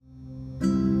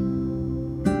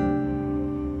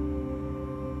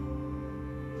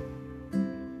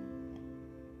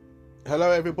Hello,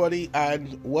 everybody,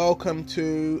 and welcome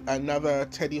to another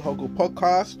Teddy Hoggle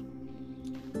podcast.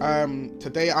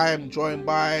 Today I am joined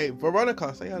by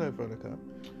Veronica. Say hello, Veronica.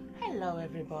 Hello,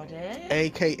 everybody.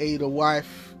 AKA the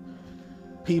wife.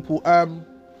 People.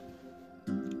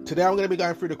 Today I'm going to be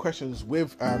going through the questions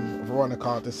with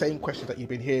Veronica. The same questions that you've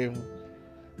been hearing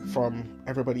from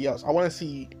everybody else. I want to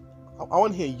hear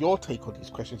your take on these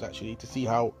questions, actually, to see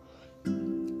how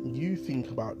you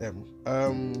think about them.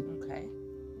 Okay.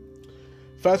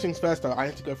 First things first, though, I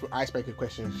need to go through icebreaker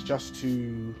questions just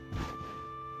to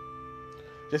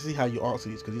see how you answer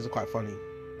these, because these are quite funny.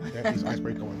 Yeah, these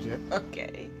icebreaker ones, yeah?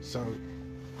 Okay. So,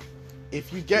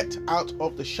 if you get out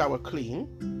of the shower clean,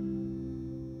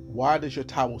 why does your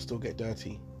towel still get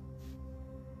dirty?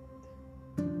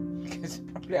 Because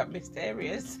probably I've missed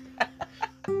areas.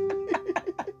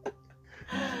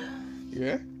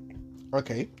 Yeah?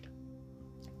 Okay.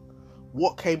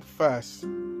 What came first?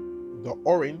 The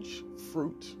orange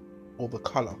fruit or the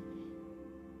colour?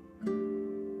 Do you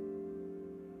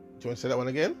want to say that one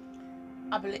again?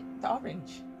 I believe the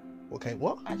orange. Okay,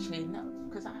 what? Actually, no,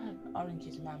 because I heard orange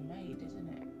is man-made, isn't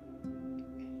it?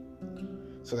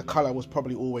 So the colour was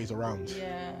probably always around.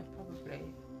 Yeah,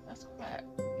 probably. That's quite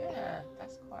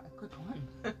a good one.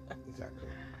 Exactly.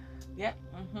 Yeah.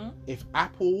 Mm-hmm. If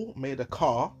Apple made a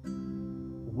car,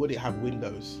 would it have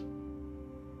windows?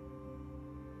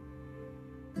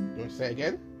 You want to say it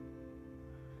again?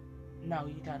 No,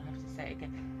 you don't have to say it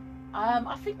again.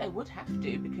 I think they would have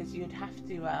to, because you have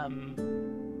to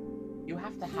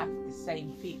have the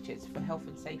same features for health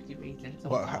and safety reasons.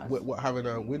 What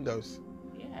having windows?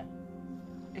 Yeah.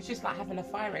 It's just like having a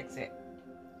fire exit.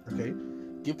 Okay.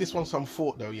 Give this one some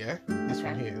thought, though, yeah? This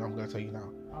Okay. one here, and I'm going to tell you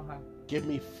now. Okay. Give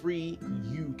me 3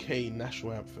 UK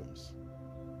national anthems.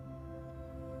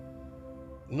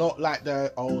 Not like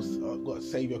the, got to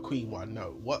save your queen one.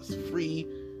 No. What's 3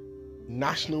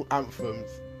 national anthems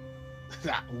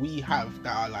that we have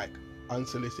that are like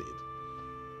unsolicited?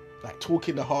 Like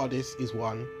Talking the Hardest is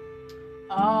one.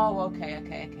 Oh,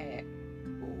 okay.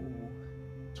 Ooh.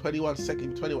 21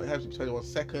 seconds.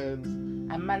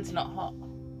 And Man's Not Hot.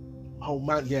 Oh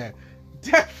man, yeah.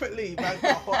 Definitely Man's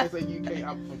Not Hot is a UK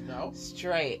anthem now.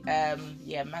 Straight.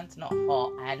 Yeah, Man's Not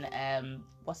Hot. And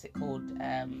what's it called?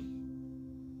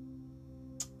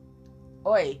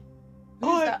 Oi.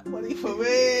 Who's that? Money for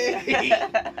me.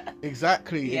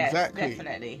 Exactly. Yes, exactly.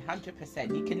 Definitely.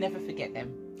 100%. You can never forget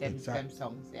them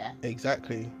songs, yeah.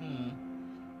 Exactly.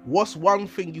 What's one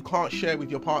thing you can't share with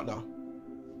your partner?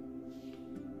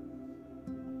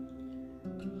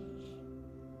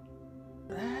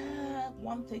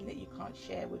 One thing that you can't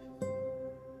share with...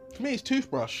 For me, it's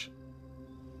toothbrush.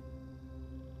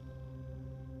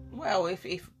 Well, if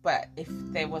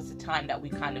there was a time that we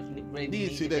kind of really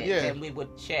needed it, then we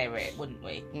would share it, wouldn't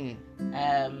we?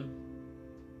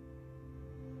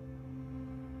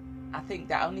 I think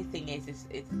the only thing is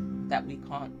that we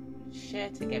can't share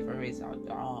together is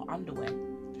our underwear.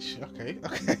 Okay.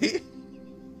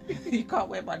 You can't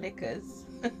wear my knickers.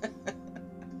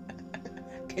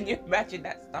 Can you imagine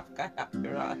that stuff going up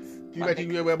your ass? Can you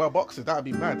imagine you wear my boxers? That'd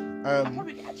be mad. I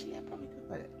probably could,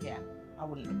 but yeah, I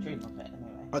wouldn't dream of it anyway.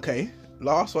 Okay,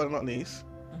 last one, not least.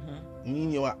 Me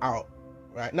and you are out,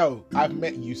 right? No, I've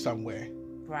met you somewhere.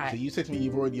 Right. So you said to me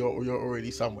you're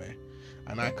already somewhere,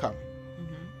 and I come,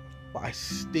 but I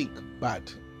stink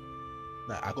bad.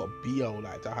 Like I got BO,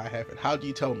 like the high heaven. How do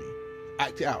you tell me?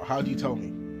 Act it out. How do you tell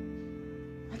me?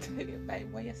 I tell you,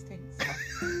 babe, where you stink. I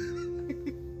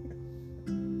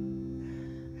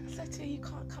said to you, you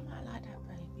can't come out like that,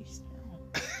 babe. You smell.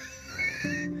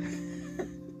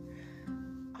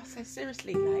 I said,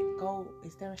 seriously, like,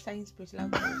 is there a Sainsbury's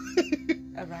local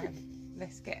around?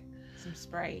 Let's get some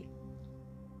spray.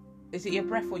 Is it your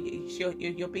breath or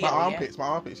your BO? My armpits,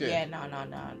 yeah. Yeah, no,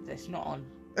 it's not on.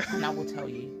 And I will tell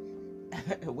you,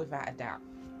 without a doubt.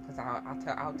 Because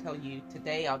I'll tell you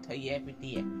today, I'll tell you every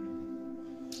day.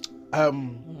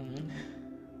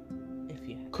 If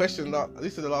you Question,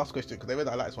 this is the last question, because I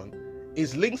really like this one.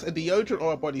 Is Lynx a deodorant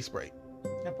or a body spray?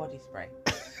 A body spray.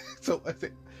 So that's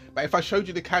it. But if I showed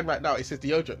you the can right now, it says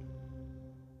deodorant.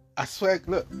 I swear,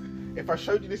 look, if I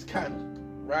showed you this can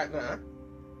right now,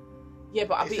 yeah,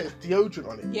 but it says deodorant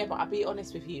on it. Yeah, but I'll be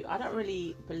honest with you, I don't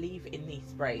really believe in these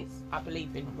sprays. I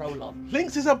believe in roll-on.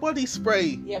 Lynx is a body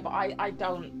spray. Yeah, but I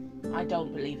don't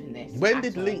believe in this. When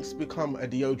did Lynx become a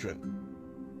deodorant?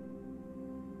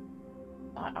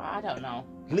 I don't know.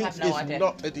 Lynx I have no is idea.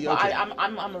 not a deodorant. But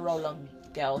I'm a roll-on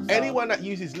girl. So... Anyone that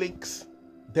uses Lynx,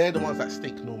 they're the ones that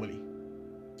stink normally.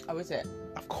 Oh, is it?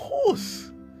 Of course.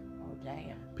 Oh,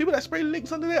 damn. People that spray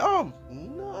Lynx under their arm.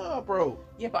 Nah, bro.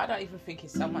 Yeah, but I don't even think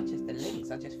it's so much as the Lynx.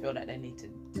 I just feel that they need to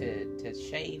to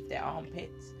shave their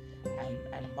armpits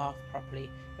and bath properly.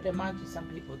 But then mind you, some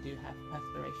people do have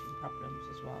perspiration problems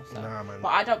as well. So. Nah, man. But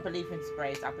I don't believe in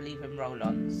sprays. I believe in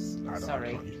roll-ons. Sorry.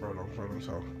 I can't use roll-ons.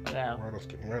 So No.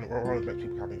 roll-ons make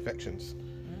people have infections.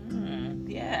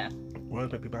 Yeah.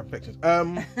 Roll-ons make people have infections.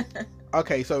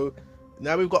 Okay, so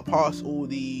now we've got past all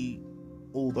the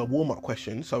warm-up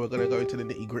questions, so we're gonna go into the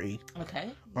nitty-gritty.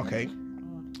 Okay.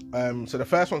 So the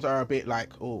first ones are a bit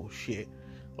like, oh shit,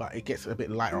 but it gets a bit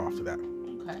lighter after that.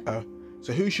 Okay.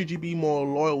 So who should you be more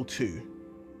loyal to?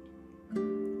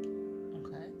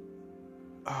 Okay.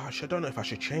 I don't know if I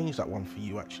should change that one for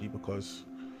you actually, because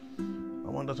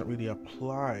that one doesn't really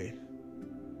apply.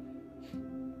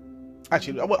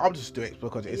 Actually, I'll just do it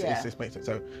because it makes sense.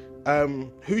 So,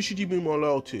 who should you be more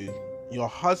loyal to? Your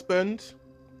husband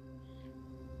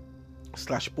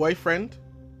 / boyfriend?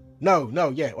 No,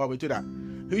 yeah. Well, we do that.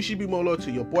 Who should you be more loyal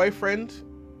to? Your boyfriend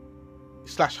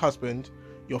 / husband,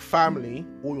 your family,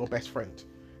 or your best friend?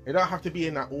 It don't have to be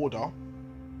in that order,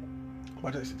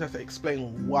 but it does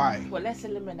explain why. Well, let's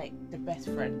eliminate the best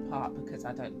friend part because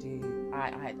I don't do.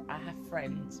 I have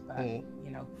friends, but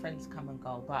friends come and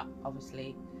go. But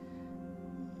obviously,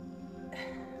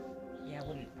 I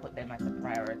wouldn't put them as a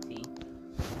priority.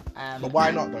 But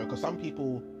why not though? Because some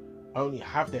people only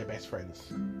have their best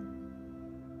friends.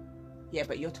 Yeah,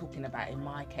 but you're talking about in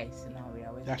my case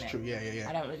scenario, isn't That's it? true. Yeah.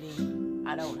 I don't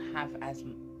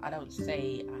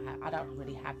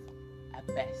really have a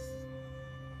best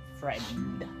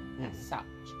friend as such.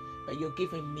 But you're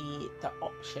giving me the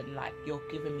option, like you're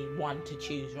giving me one to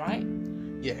choose, right?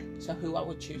 Yeah. So who I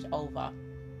would choose over,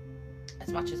 as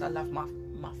much as I love my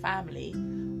family,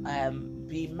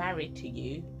 being married to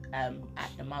you, at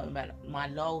the moment, my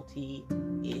loyalty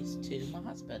is to my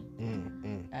husband,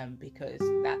 because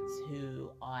that's who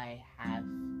I have,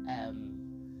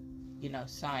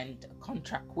 signed a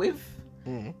contract with.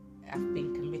 I've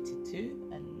been committed to,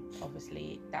 and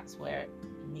obviously that's where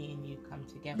me and you come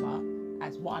together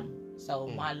as one. So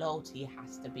my loyalty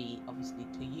has to be obviously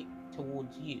to you,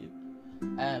 towards you,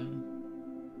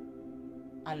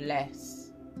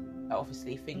 unless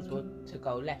obviously things were to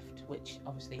go left, which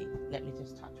obviously, let me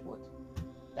just touch wood,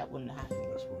 that wouldn't happen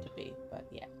to be. But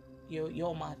yeah,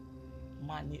 you're my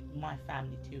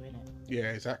family too, innit?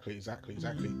 Yeah, exactly.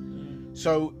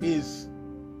 So is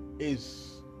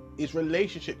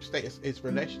relationship status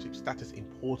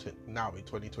important now in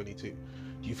 2022?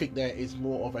 Do you think there is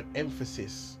more of an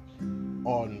emphasis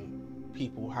on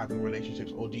people having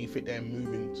relationships, or do you think they're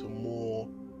moving to more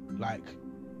like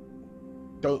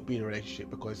don't be in a relationship?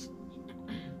 Because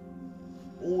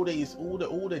all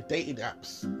the dating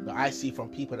apps that I see from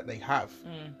people that they have,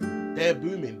 they're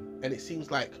booming, and it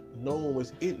seems like no one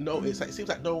was in. It seems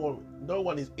like no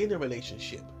one is in a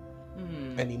relationship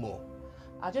anymore.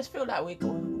 I just feel like we've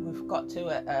got to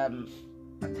a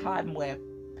time where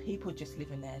people just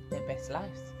living their best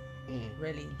lives.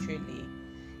 Really and truly,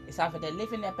 it's either they're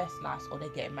living their best lives or they're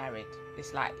getting married.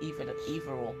 It's like either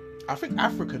or. I think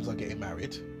Africans are getting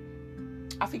married.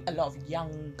 I think a lot of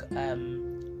young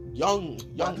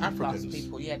Africans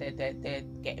people, they're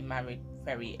getting married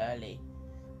very early.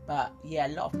 But yeah, a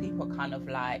lot of people are kind of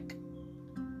like,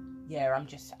 I'm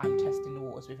testing the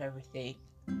waters with everything,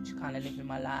 just kind of living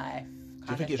my life.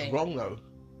 Do you think it's wrong though?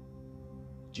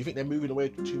 Do you think they're moving away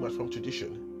too much from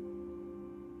tradition?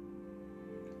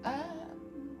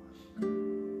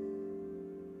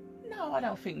 No, I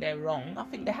don't think they're wrong. I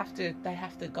think they have to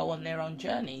go on their own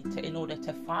journey in order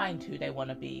to find who they want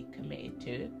to be committed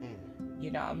to.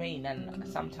 You know what I mean? And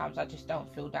sometimes I just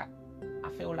don't feel that. I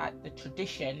feel like the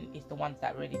tradition is the ones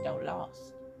that really don't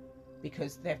last,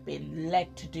 because they've been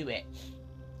led to do it.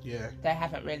 Yeah. They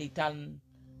haven't really done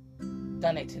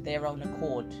it to their own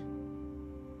accord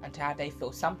and to how they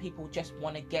feel. Some people just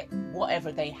want to get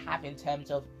whatever they have in terms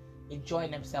of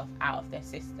enjoying themselves out of their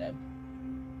system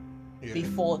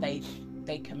before they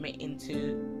commit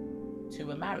into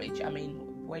a marriage. I mean,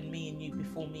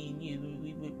 before me and you,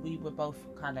 we were both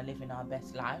kind of living our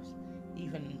best lives.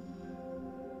 Even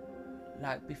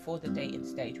like before the dating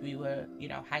stage, we were,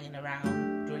 hanging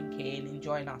around, drinking,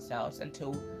 enjoying ourselves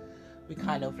until we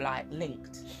kind of like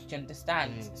linked. Do you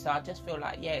understand? So I just feel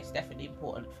like, it's definitely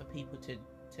important for people to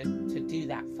do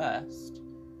that first,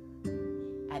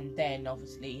 and then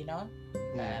obviously,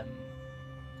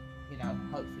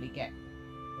 hopefully get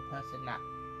the person that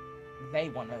they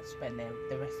want to spend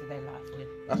the rest of their life with.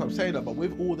 That's what I'm saying. But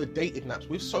with all the dating apps,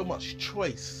 with so much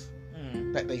choice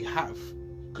that they have,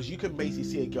 because you can basically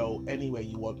see a girl anywhere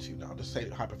you want to now. Just say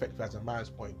it hypothetically as a man's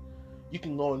point. You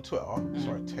can go on Twitter,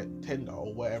 Tinder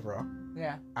or wherever,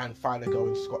 and find a girl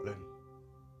in Scotland.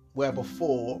 Where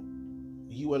before,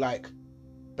 you were like,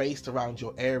 based around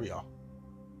your area.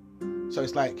 So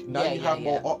it's like now Yeah, you yeah, have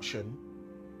more yeah. option.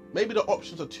 Maybe the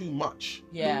options are too much.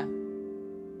 Yeah.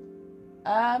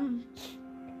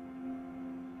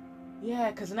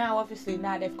 Yeah, because now obviously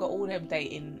now they've got all them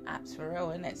dating apps for real,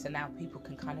 innit? So now people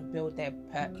can kind of build their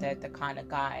the kind of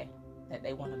guy that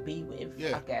they want to be with.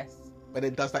 Yeah. I guess. But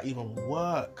then does that even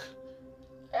work?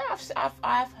 Yeah,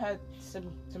 I've heard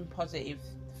some positive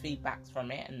feedbacks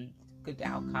from it and good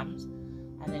outcomes,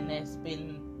 and then there's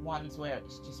been ones where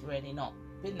it's just really not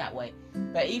been that way.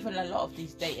 But even a lot of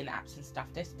these dating apps and stuff,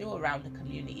 they're still around the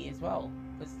community as well.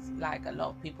 Because like a lot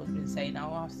of people have been saying,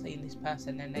 oh, I've seen this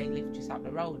person and they live just up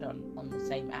the road on the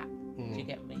same app. Do you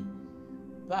get me?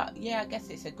 But yeah, I guess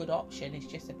it's a good option. It's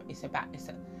just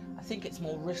I think it's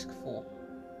more riskful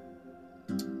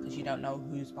because you don't know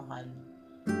who's behind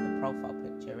the profile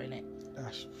picture in it.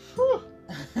 That's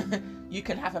You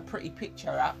can have a pretty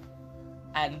picture up,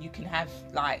 and you can have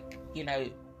like, you know,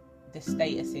 the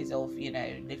statuses of, you know,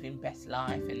 living best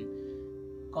life and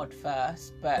God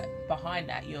first, but behind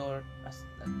that you're a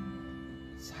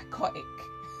psychotic.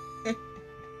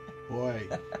 boy,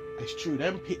 it's true.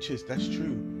 Them pictures, that's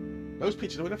true. Those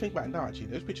pictures, when I think about it now, actually,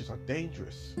 those pictures are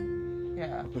dangerous.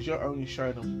 Yeah. Because you're only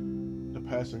showing them the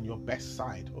person, your best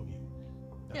side of you.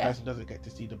 The person doesn't get to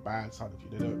see the bad side of you.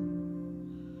 They don't.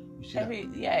 You see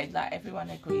like everyone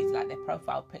agrees, like their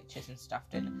profile pictures and stuff.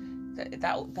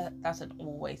 That doesn't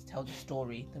always tell the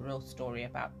story, the real story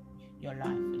about your life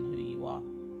and who you are.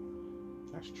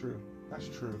 That's true. That's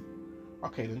true.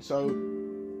 Okay, then. So,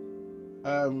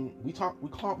 we can't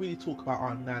really talk about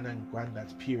our nan and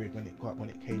granddad's period when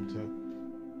it came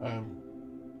to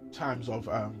times of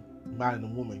man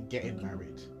and woman getting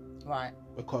married. Right.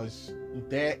 Because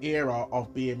their era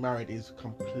of being married is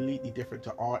completely different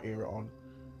to our era on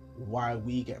why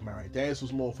we get married. Theirs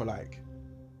was more for like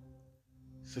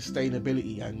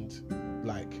sustainability and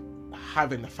like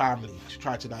having a family, to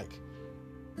try to like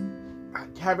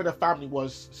having a family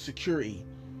was security.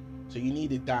 So you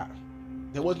needed that.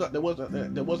 There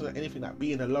wasn't anything like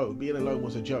being alone. Being alone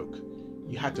was a joke.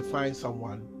 You had to find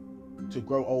someone to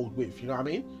grow old with. You know what I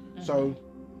mean? Mm-hmm. So,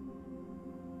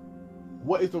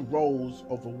 what is the roles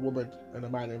of a woman and a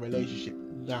man in a relationship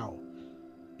now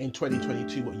in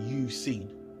 2022? What you've seen,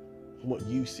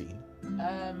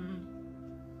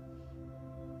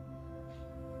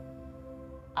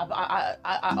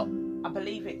 I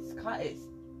believe it's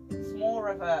more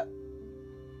of a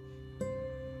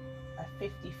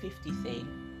 50-50 thing,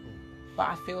 but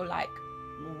I feel like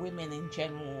women in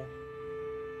general,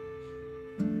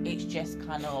 it's just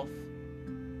kind of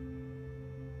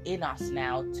in us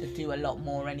now to do a lot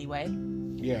more anyway.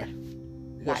 Yeah.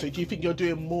 Like, so do you think you're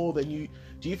doing more than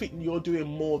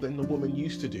the woman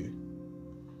used to do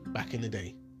back in the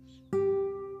day?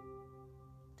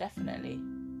 Definitely.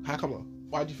 How come on?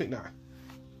 Why do you think that?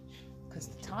 Because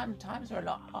the times are a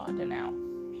lot harder now.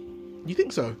 You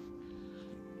think so?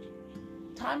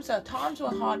 Times were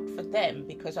hard for them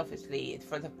because obviously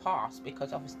for the past,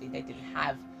 because obviously they didn't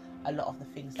have a lot of the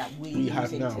things that we're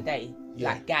using today,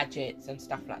 like gadgets and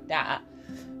stuff like that.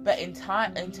 But in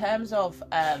terms of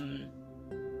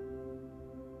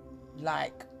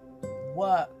like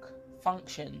work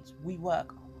functions, we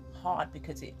work hard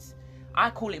because I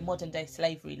call it modern day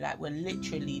slavery. Like we're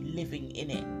literally living in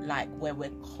it, like where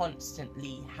we're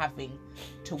constantly having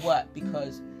to work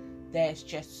because there's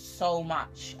just so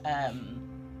much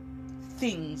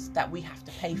things that we have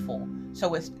to pay for.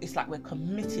 So it's like we're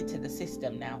committed to the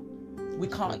system now. We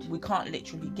can't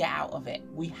literally get out of it.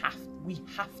 We have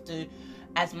to,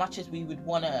 as much as we would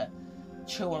want to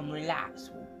chill and relax,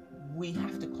 we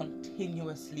have to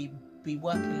continuously be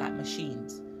working like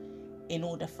machines in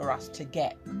order for us to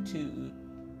get to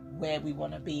where we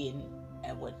want to be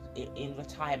in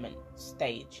retirement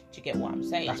stage. Do you get what I'm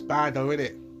saying? That's bad though, isn't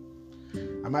it?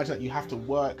 Imagine that you have to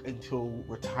work until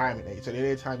retirement age. So the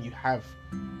only time you have,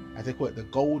 as they call it, the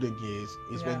golden years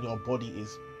is when your body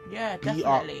is beat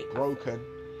up, broken.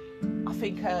 I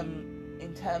think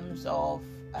in terms of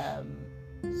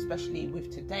especially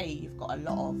with today, you've got a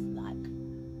lot of like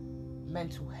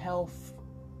mental health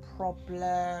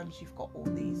problems. You've got all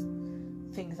these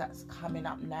things that's coming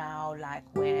up now, like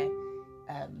where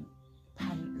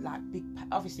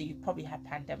obviously you've probably had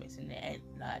pandemics in the end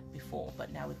like before,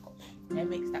 but now we've got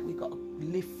pandemics that we've got to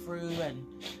live through, and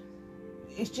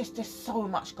it's just there's so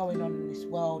much going on in this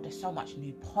world. There's so much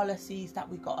new policies that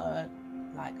we got to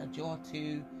like adjure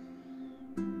to.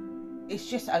 It's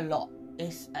just a lot.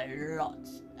 It's a lot,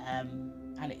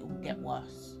 and it will get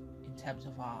worse in terms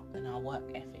of our work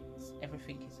ethics.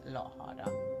 Everything is a lot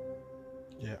harder.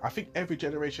 Yeah, I think every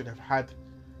generation have had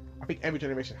I think every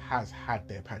generation has had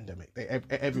their pandemic.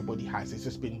 Everybody has. It's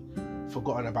just been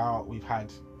forgotten about. We've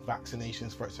had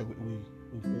vaccinations for it, so we've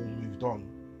all moved on.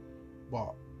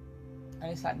 But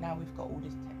and it's like now we've got all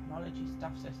this technology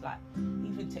stuff, so it's like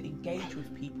even to engage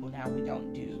with people now we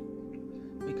don't do,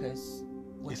 because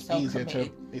we're it's so easier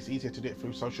committed. it's easier to do it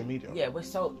through social media. Yeah, we're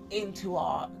so into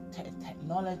our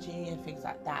technology and things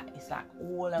like that. It's like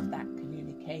all of that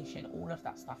communication, all of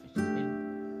that stuff has just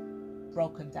been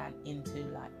broken down into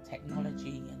like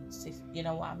technology and you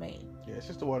know what I mean? Yeah, it's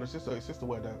just the word. It's just the way it's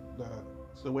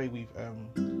the way we've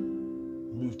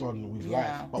moved on with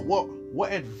life. But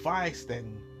what advice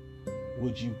then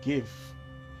would you give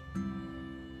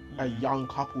a young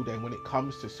couple then when it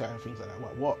comes to certain things like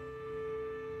that? What?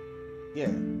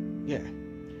 Yeah.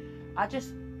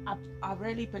 I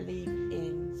really believe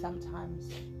in sometimes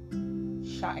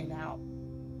shutting out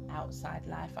outside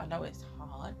life. I know it's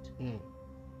hard,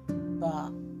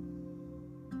 but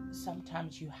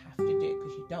sometimes you have to do it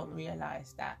because you don't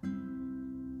realise that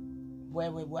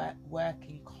where we're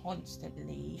working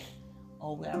constantly,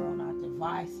 or we're on our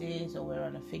devices, or we're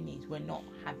on the thingies, we're not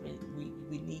having.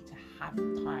 We need to have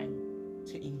time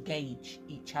to engage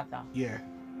each other. Yeah.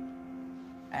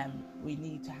 We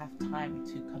need to have time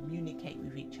to communicate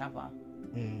with each other.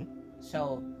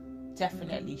 So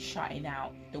definitely shutting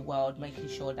out the world, making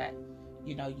sure that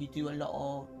you do a lot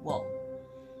of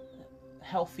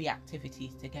healthy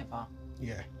activities together.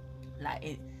 Yeah. Like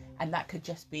it, and that could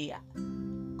just be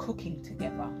cooking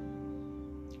together.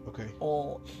 Okay.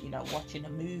 Or watching a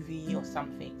movie or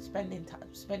something, spending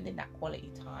that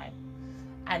quality time,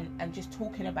 and just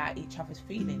talking about each other's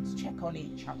feelings. Check on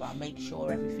each other, make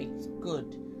sure everything's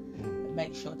good,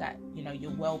 make sure that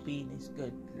your well-being is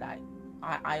good. Like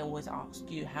I always ask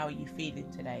you, how are you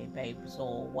feeling today, babes,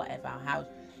 or whatever.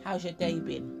 How's your day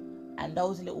been? And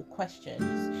those little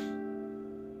questions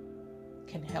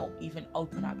can help even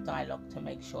open up dialogue to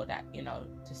make sure that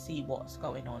to see what's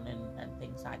going on and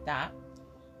things like that.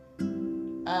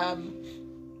 And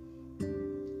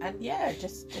yeah,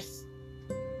 just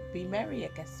be merry, I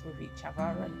guess, with each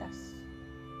other, and that's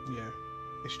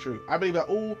it's true. I believe that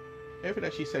everything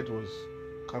that she said was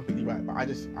completely right, but I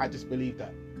just believe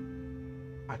that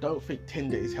I don't think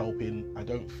Tinder is helping. I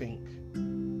don't think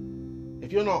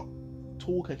if you're not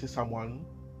talking to someone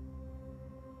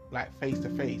like face to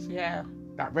face,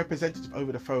 that representative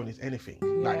over the phone is anything.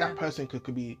 Like that person could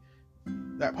be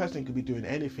doing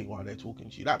anything while they're talking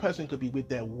to you. That person could be with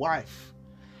their wife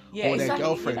or their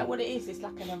girlfriend. You know what it is? It's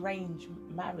like an arranged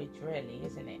marriage, really,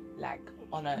 isn't it? Like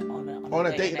on a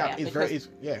dating app.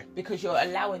 Because you're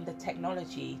allowing the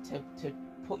technology to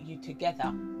put you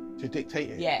together, to dictate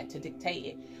it. Yeah, to dictate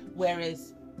it.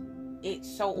 Whereas it's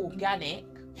so organic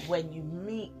when you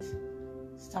meet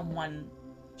someone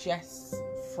just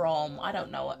from, I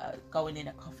don't know, going in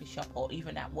a coffee shop or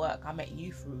even at work. I met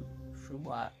you through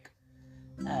work,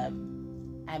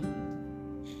 and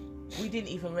we didn't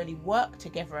even really work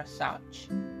together as such.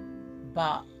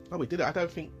 But we did it. I don't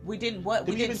think we didn't work.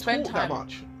 We didn't spend talk time that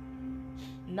much.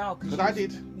 No, because I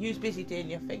did. You was busy doing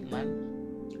your thing, man.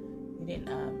 You didn't.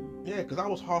 Yeah, because I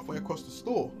was halfway across the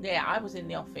store. Yeah, I was in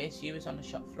the office. You was on the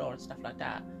shop floor and stuff like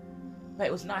that. But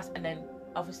it was nice. And then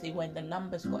obviously when the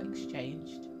numbers got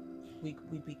exchanged, we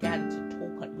began to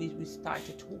talk. We started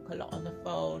to talk a lot on the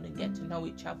phone and get to know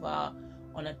each other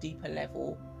on a deeper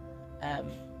level.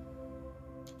 And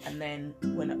then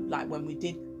when we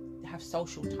did have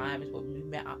social times, when we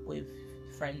met up with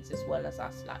friends as well as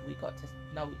us, like we got to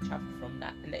know each other from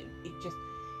that, and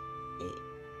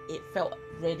it felt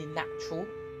really natural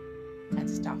and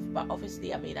stuff. But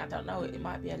obviously, I mean, I don't know, it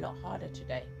might be a lot harder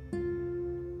today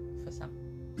for some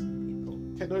people.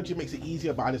 Technology makes it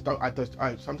easier, but I'm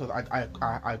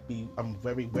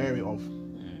very wary of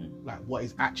like what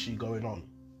is actually going on.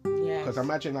 Yeah. Because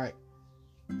imagine like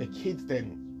the kids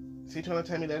then. So you're trying to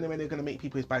tell me the only way they're going to meet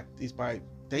people is by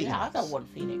dating. Yeah, apps. I don't want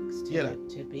Phoenix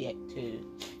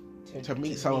to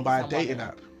meet someone by a dating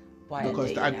app.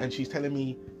 Because and she's telling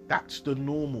me that's the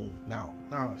normal now.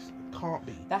 No, it can't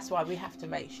be. That's why we have to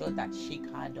make sure that she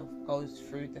kind of goes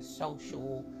through the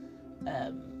social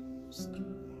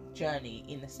journey,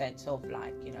 in the sense of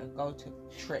like, go to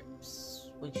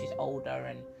trips when she's older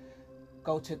and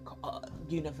go to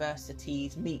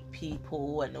universities, meet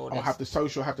people and all that. Have the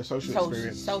social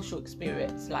experience. Social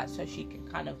experience, like, so she can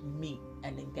kind of meet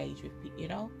and engage with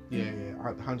people, Yeah,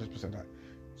 100% that.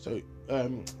 So,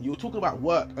 you were talking about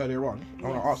work earlier on. I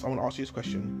want to ask you this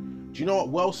question. Do you know what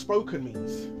well-spoken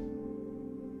means?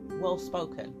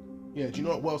 Well-spoken? Yeah, do you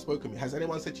know what well-spoken means? Has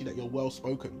anyone said to you that you're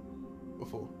well-spoken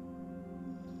before?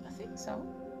 I think so.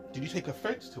 Did you take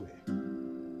offence to it?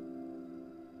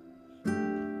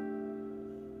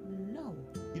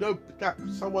 know that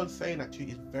someone saying that to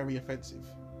you is very offensive.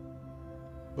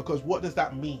 Because what does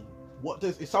that mean?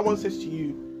 If someone says to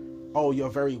you, "Oh, you're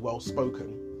very well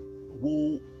spoken,"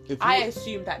 I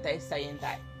assume that they're saying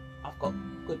that I've got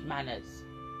good manners.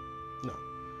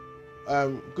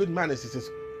 No, good manners is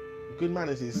good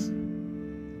manners. You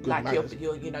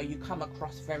come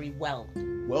across very well.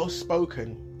 Well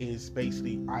spoken is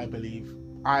basically, I believe,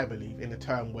 in a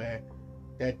term where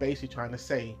they're basically trying to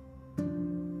say,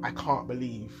 I can't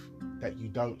believe that you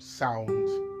don't sound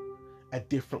a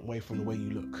different way from the way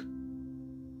you look.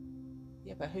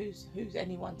 Yeah, but who's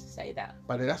anyone to say that?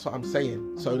 But that's what I'm saying.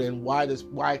 Mm-hmm. So then why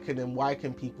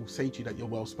can people say to you that you're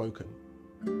well spoken?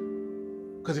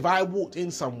 Because if I walked in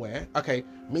somewhere, okay,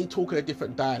 me talking a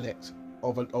different dialect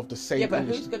of the same. Yeah, but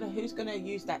English, who's gonna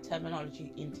use that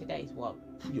terminology in today's world?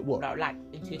 What? No, like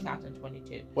in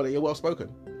 2022. Well, you're well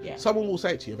spoken. Yeah. Someone will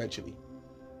say it to you eventually.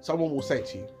 Someone will say it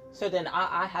to you. So then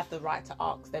I have the right to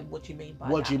ask them, what do you mean by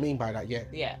that? What do you mean by that? Yeah.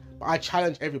 Yeah. But I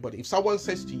challenge everybody. If someone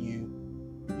says to you,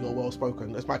 you're well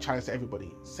spoken, that's my challenge to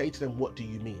everybody. Say to them, what do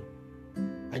you mean?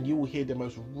 And you will hear the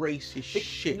most racist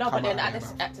shit. No, come but then out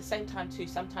at the same time too,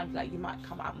 sometimes like you might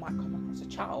come across a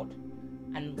child,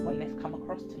 and when they've come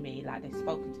across to me, like they've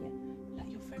spoken to me, like,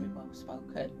 you're very well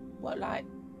spoken. What, like,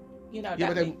 you know?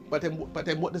 Yeah, but then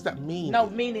what does that mean? No,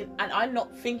 meaning, and I'm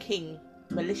not thinking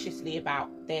maliciously about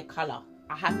their colour.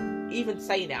 I haven't, even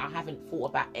saying it, I haven't thought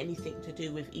about anything to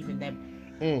do with even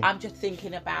them. I'm just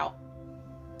thinking about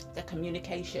the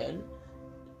communication.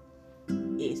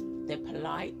 They're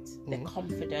polite, they're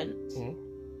confident.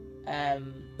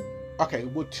 Okay,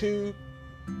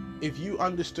 if you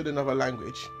understood another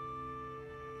language,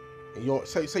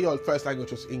 say your first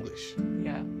language was English.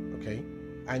 Yeah. Okay,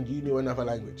 and you knew another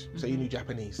language, so you knew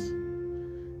Japanese,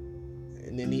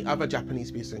 and then the other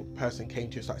Japanese person came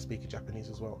to you and started speaking Japanese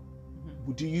as well.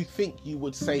 Do you think you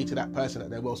would say to that person that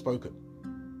they're well spoken,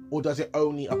 or does it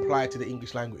only apply to the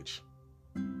English language?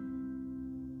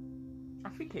 I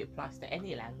think it applies to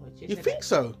any language. You think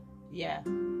so? Yeah.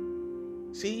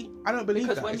 See, I don't believe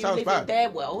because that. When it you sounds live bad. in their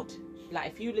world,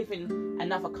 like if you live in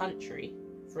another country,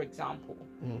 for example,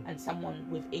 and someone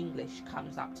with English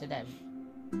comes up to them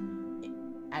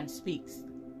and speaks,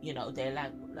 you know,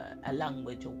 their a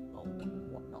language or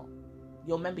whatnot,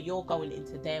 you're going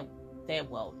into their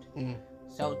world.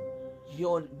 So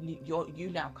you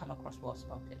now come across well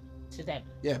spoken to them.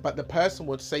 Yeah, but the person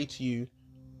would say to you,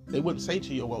 they wouldn't say to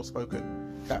you you're well spoken.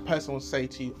 That person would say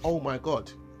to you, "Oh my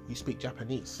God, you speak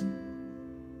Japanese."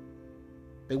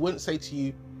 They wouldn't say to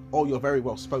you, "Oh, you're very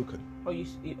well spoken." Or you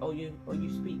speak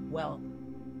well.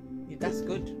 That's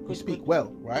good. You speak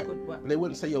well, right? Good well. But they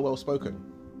wouldn't say you're well spoken.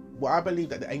 What I believe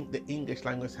that the English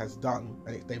language has done,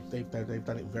 and they've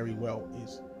done it very well,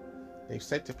 is they've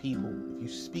said to people, if you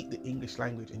speak the English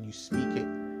language and you speak it,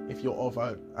 if you're of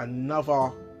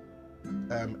another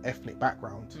ethnic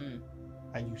background,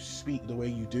 and you speak the way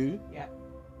you do,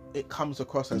 it comes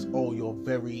across as, you're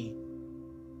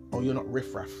not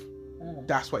riffraff.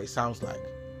 That's what it sounds like.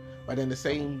 But then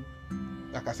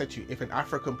like I said to you, if an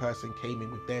African person came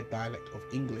in with their dialect of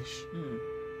English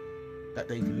that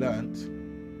they've learnt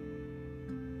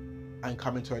and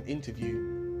come into an interview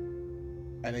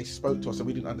and they spoke to us and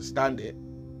we didn't understand it,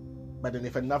 but then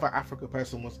if another African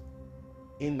person was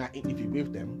in that interview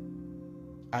with them,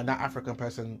 and that African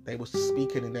person, they were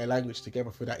speaking in their language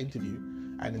together for that interview,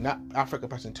 and then that African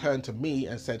person turned to me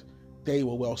and said they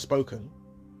were well spoken,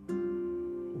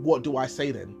 what do I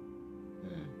say then?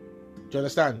 Do you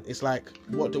understand? It's like,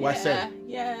 what do I say?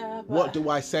 Yeah. What do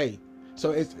I say?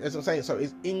 So it's, as I'm saying, so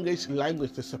is English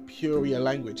language the superior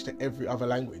language to every other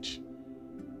language?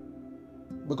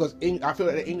 Because I feel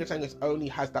like the English language only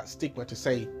has that stigma to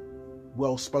say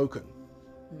well spoken.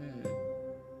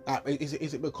 Is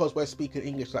it because we're speaking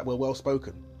English that we're well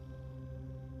spoken?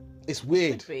 It's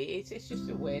weird. It's just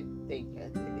a weird thing.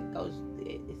 It's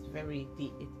very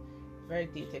deep. It's very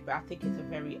deep, but I think it's a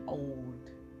very old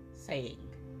saying.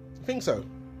 I think so.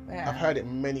 Yeah. I've heard it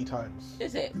many times.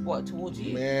 Is it? What, towards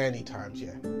you? Many times,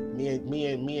 yeah.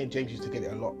 Me and James used to get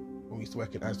it a lot when we used to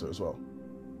work in Asda as well.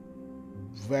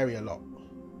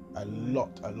 A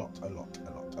lot.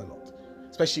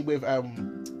 Especially with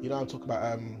I'm talking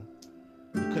about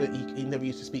he never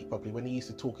used to speak properly. When he used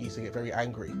to talk, he used to get very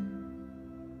angry.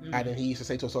 And then he used to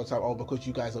say to us all the time, "Oh, because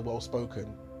you guys are well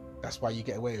spoken, that's why you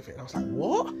get away with it." And I was like,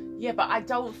 "What?" Yeah, but I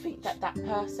don't think that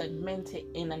person meant it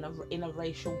in a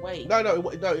racial way. No.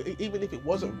 Even if it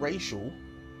wasn't racial,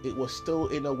 it was still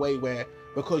in a way where,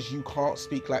 because you can't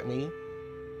speak like me,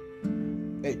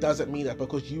 it doesn't mean that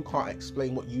because you can't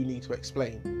explain what you need to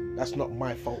explain, that's not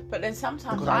my fault. But then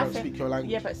sometimes I don't speak your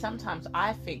language. Yeah, but sometimes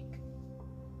I think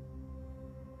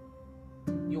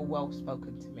you're well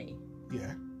spoken to me.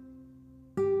 Yeah.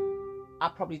 I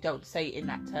probably don't say it in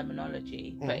that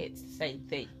terminology, but it's the same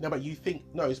thing. No, but you think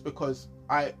no? It's because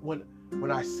when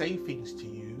I say things to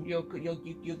you,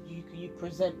 you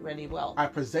present really well. I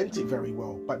present it very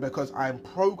well, but because I'm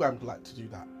programmed like to do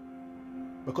that,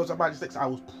 because of my dyslexia, I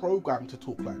was programmed to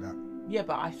talk like that. Yeah,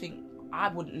 but I think I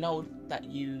wouldn't know that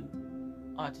you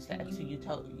are dyslexic until you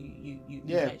told you.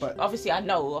 Yeah, but obviously I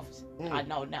know. I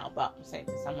know now, but I'm saying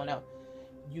to someone else,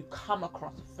 you come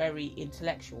across very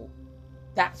intellectual.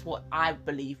 That's what I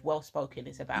believe well-spoken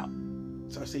is about.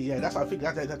 So see, yeah, that's what I think.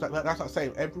 That's what I'm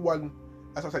saying. Everyone,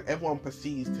 that's what I'm saying. Everyone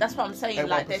perceives. That's what I'm saying.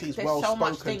 Like there's so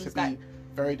much things to that be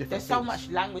very different. There's so much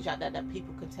language out there that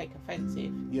people can take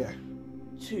offensive. Yeah.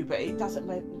 To, but it doesn't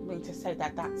mean to say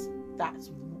that that's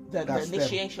the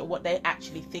initiation them. of what they're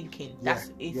actually thinking.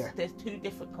 There's two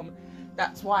different.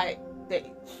 That's why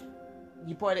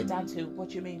you boil it down to what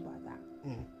do you mean by that?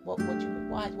 What do you mean?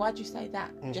 Why'd you say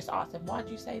that? Just ask them, why'd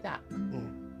you say that?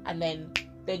 And then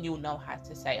you'll know how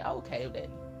to say, oh, okay,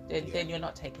 then you're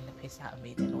not taking the piss out of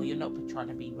me then, or you're not trying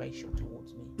to be racial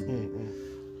towards me.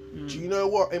 Do you know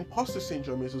what imposter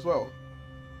syndrome is as well?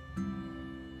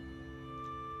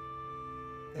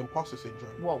 Imposter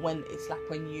syndrome. What, when it's like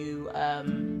when you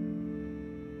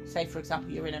say, for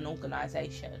example, you're in an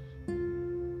organization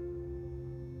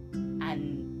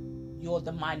and you're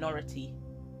the minority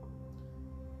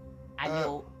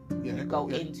and you go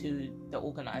into the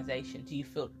organization, do you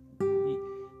feel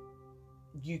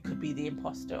you could be the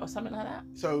imposter or something like that?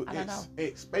 So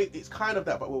it's kind of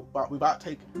that, but without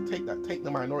take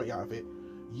the minority out of it.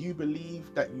 You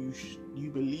believe that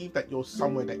you're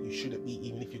somewhere that you shouldn't be,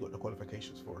 even if you got the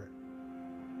qualifications for it.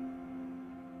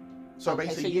 So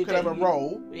basically, you can have a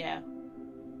role. Yeah.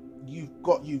 You've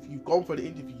gone for the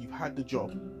interview. You've had the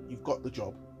job. You've got the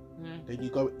job. Then you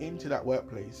go into that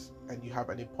workplace and you have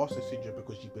an imposter syndrome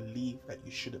because you believe that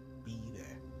you shouldn't be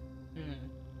there.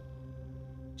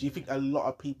 Do you think a lot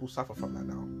of people suffer from that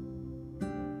now?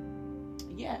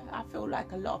 Yeah, I feel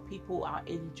like a lot of people are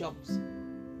in jobs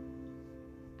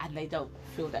and they don't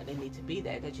feel that they need to be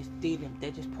there. They're just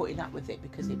putting up with it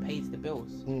because it pays the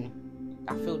bills.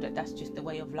 I feel that that's just the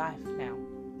way of life now.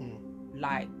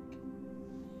 Like,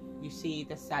 you see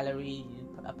the salary, you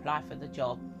apply for the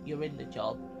job, you're in the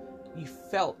job, you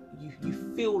feel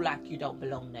like you don't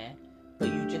belong there, but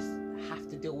you just have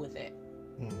to deal with it.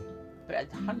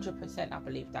 But 100% I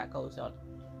believe that goes on.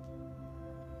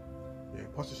 Yeah,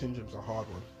 imposter syndrome's a hard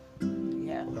one.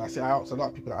 Yeah. I asked a lot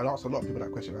of people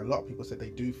that question, and a lot of people said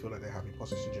they do feel like they have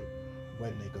imposter syndrome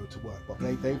when they go to work, but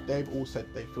they've all said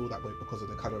they feel that way because of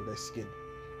the colour of their skin.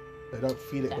 They don't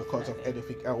feel it because of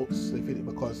anything else. They feel it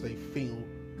because they feel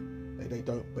that they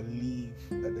don't believe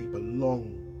that they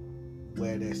belong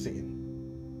where they're sitting.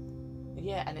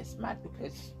 Yeah, and it's mad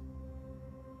because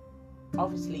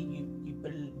obviously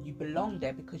you belong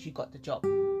there because you got the job.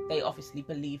 They obviously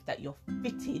believe that you're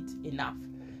fitted enough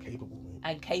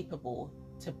and capable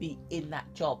to be in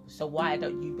that job. So why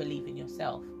don't you believe in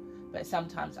yourself? But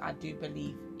sometimes I do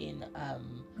believe in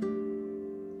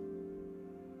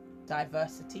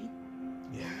diversity.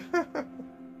 Yeah.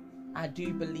 I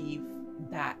do believe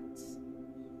that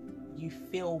you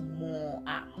feel more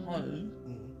at home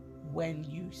when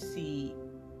you see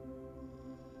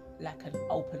like an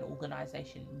open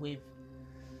organization with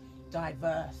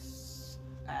diverse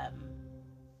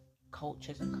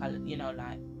cultures and colors,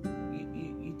 like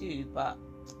you do, but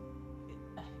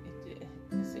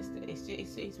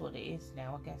it's what it is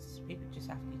now. I guess people just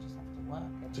have to work.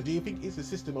 So do you think it's the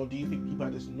system, or do you think people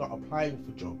are just not applying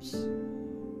for jobs?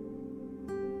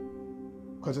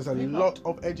 Because there's a lot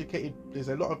of educated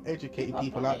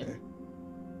people out there.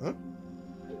 Huh?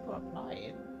 People are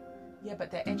applying. Yeah,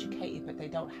 but they're educated, but they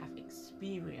don't have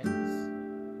experience.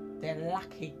 They're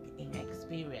lacking in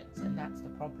experience, and that's the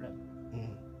problem.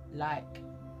 Like,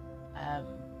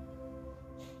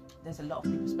 there's a lot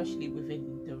of people, especially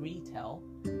within the retail,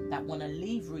 that want to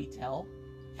leave retail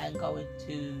and go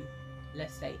into,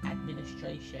 let's say,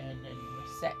 administration and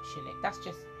reception.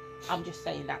 I'm just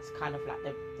saying that's kind of like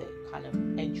the kind of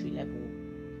entry level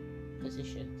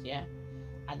positions, yeah.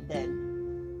 And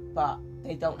then, but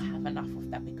they don't have enough of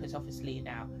that because obviously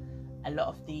now a lot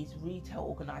of these retail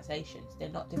organisations, they're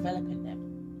not developing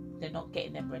them. They're not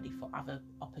getting them ready for other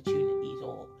opportunities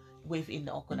or within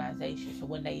the organisation. So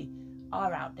when they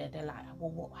are out there, they're like,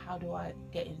 well, how do I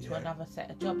get into another set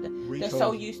of jobs? They're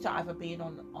so used to either being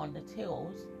on the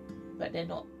tills, but they're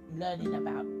not learning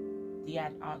about the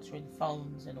answering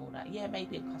phones and all that. Yeah,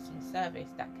 maybe in customer service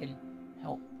that can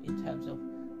help in terms of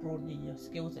broadening your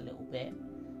skills a little bit.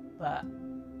 But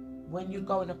when you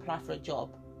go and apply for a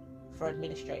job, for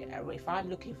administrator, if I'm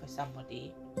looking for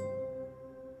somebody,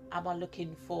 am I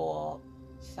looking for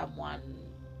someone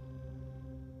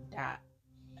that,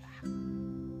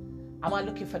 am I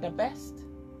looking for the best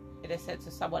in a sense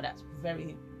of someone that's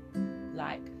very,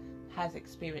 like, has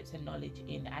experience and knowledge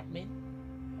in admin,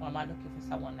 or am I looking for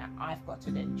someone that I've got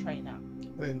to then train up?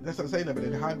 Then that's what I'm saying. But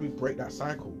then how do we break that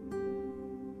cycle?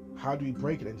 How do we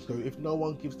break it then? So if no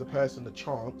one gives the person a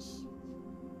chance,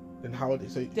 then how do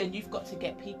so? Then you've got to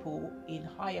get people in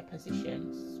higher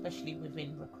positions, especially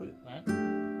within recruitment,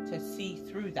 to see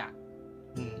through that.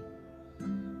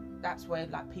 That's where,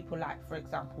 like, people like, for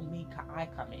example, I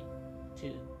come in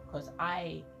too, because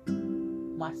I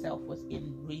myself was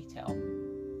in retail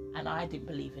and I didn't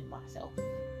believe in myself,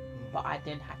 but I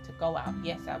then had to go out.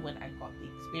 Yes, I went and got the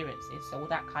experiences, so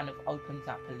that kind of opens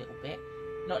up a little bit.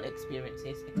 Not the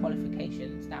experiences, the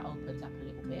qualifications, that opens up a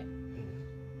little bit.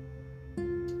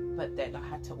 But then I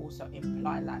had to also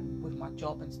imply, like, with my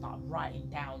job and start writing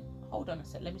down, hold on a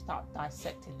sec, let me start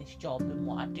dissecting this job and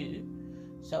what I do.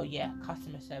 So yeah,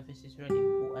 customer service is really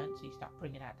important. So you start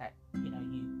bringing out that, you know,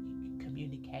 you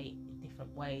communicate in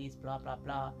different ways, blah, blah,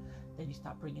 blah. Then you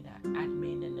start bringing out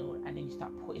admin and then you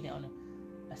start putting it on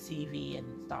a CV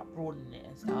and start broadening it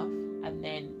and stuff. And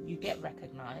then you get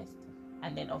recognised.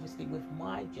 And then obviously with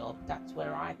my job, that's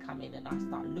where I come in and I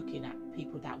start looking at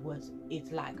people that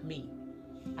is like me.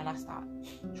 And I start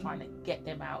trying to get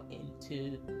them out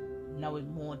into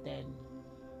knowing more than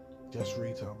just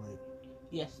retail, mate.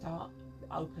 Yeah, start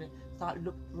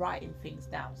writing things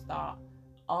down, start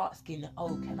asking,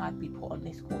 oh, can I be put on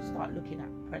this course, start looking at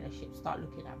apprenticeships, start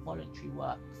looking at voluntary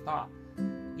work, start,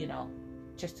 you know,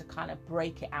 just to kind of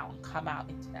break it out and come out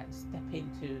into that and step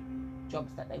into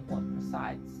jobs that they want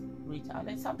besides retail. And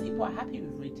then some people are happy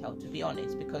with retail, to be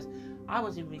honest, because I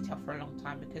was in retail for a long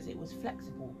time because it was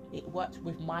flexible. It worked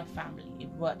with my family. It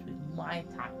worked with my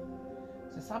time.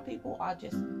 So some people are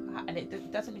just, and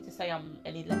it doesn't mean to say I'm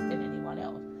any less than anyone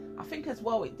else. I think as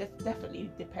well, it definitely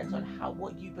depends on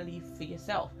what you believe for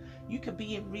yourself. You could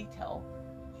be in retail,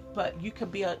 but you can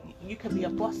be a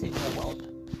boss in your world,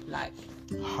 like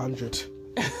 100.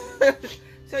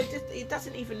 So it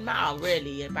doesn't even matter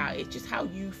really about it. It's just how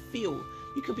you feel.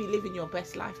 You could be living your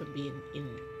best life and being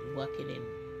working in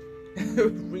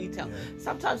retail. Yeah.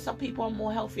 Sometimes some people are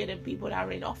more healthier than people that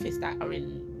are in office that are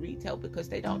in retail because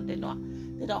they don't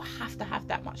have to have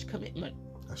that much commitment.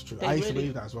 That's true. I used to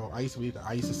believe that as well. I used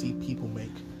to see people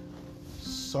make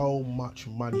so much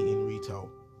money in retail.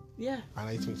 Yeah. And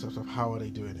I used to think to myself, how are they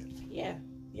doing it?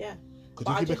 Yeah.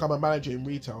 Because if you become a manager in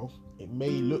retail, it may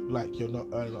look like you're not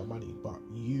earning a lot of money, but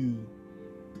you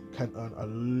can earn a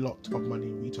lot of money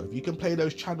in retail. If you can play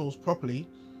those channels properly.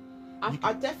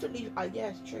 I definitely,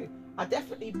 it's true. I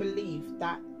definitely believe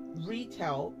that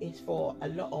retail is for a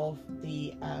lot of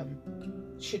the,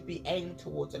 should be aimed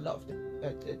towards a lot of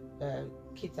the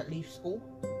kids that leave school.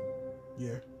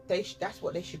 Yeah. That's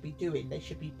what they should be doing. They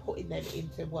should be putting them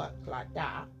into work like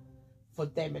that for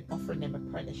them and offering them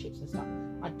apprenticeships and stuff.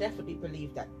 I definitely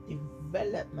believe that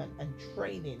development and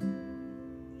training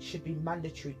should be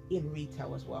mandatory in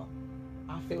retail as well.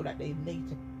 I feel that they need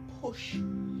to push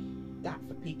that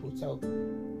for people so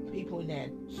people in there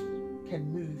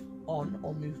can move on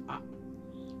or move up.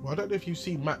 Well, I don't know if you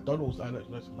see McDonald's. I know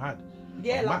that's mad.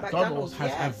 Yeah, like McDonald's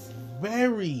has a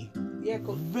very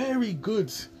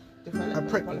good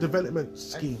development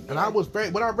scheme. And I was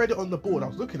when I read it on the board, I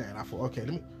was looking at it and I thought, okay,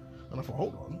 and I thought,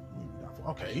 hold on. I thought,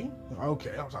 okay.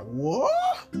 I was like, what?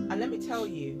 And let me tell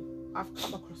you, I've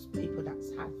come across people that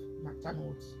have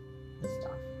McDonald's and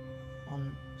stuff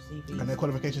on CVs. And their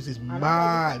qualifications is mad.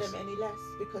 I don't them any less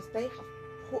because they have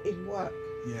put in work.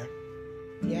 Yeah.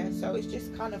 Yeah, so it's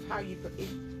just kind of how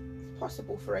it's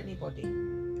possible for anybody.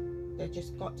 They've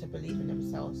just got to believe in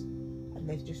themselves and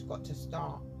they've just got to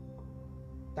start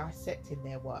dissecting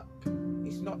their work.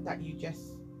 It's not that you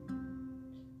just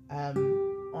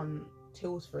on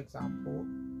tills, for example,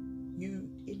 you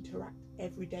interact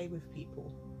every day with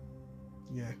people.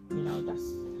 Yeah. You know, that's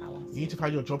how I see You need to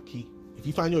find your job key. If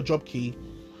you find your job key,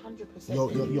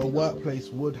 100%. Your workplace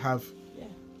would have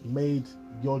made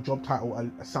your job title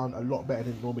sound a lot better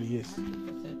than it normally is.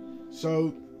 100%.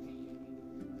 So,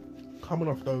 coming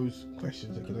off those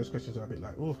questions, because those questions are a bit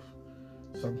like, oof,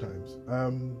 sometimes.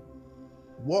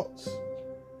 What,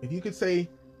 if you could say,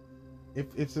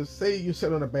 say you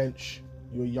sit on a bench,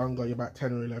 you're younger, you're about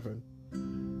 10 or 11,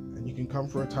 and you can come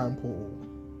for a time portal,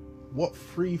 what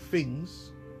 3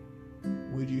 things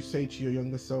would you say to your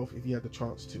younger self if you had the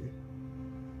chance to?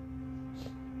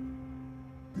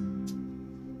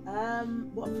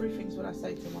 What 3 things would I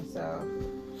say to myself?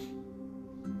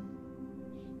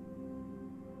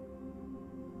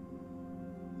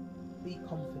 be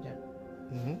confident.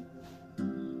 Mhm.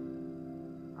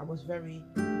 I was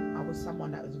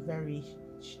someone that was very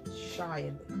shy,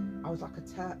 and I was like a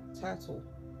turtle.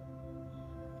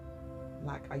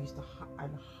 Like I used to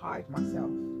hide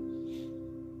myself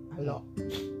a lot.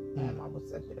 I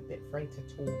was a bit afraid to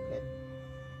talk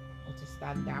or to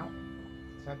stand out.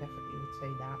 So I definitely would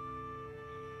say that.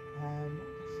 What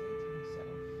did I say to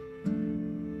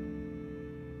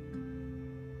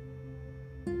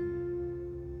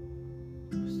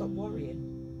myself? Stop worrying.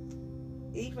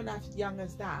 Even as young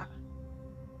as that,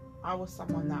 I was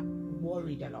someone that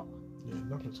worried a lot. Yeah,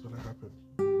 nothing's gonna happen.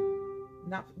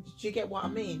 Now, do you get what I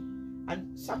mean?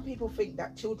 And some people think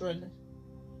that children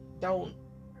don't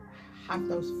have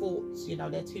those thoughts, you know,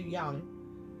 they're too young.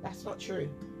 That's not true.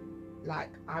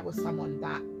 Like, I was someone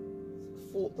that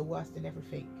thought the worst in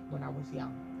everything when I was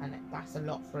young, and that's a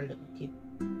lot for a little kid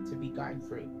to be going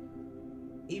through,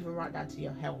 even right down to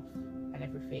your health and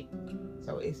everything.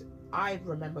 So I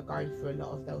remember going through a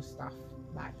lot of those stuff,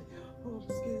 like, oh, I'm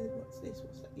scared, what's this,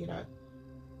 what's that, you know.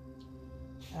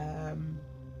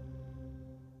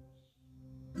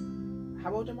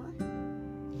 How old am I?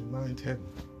 9, 10.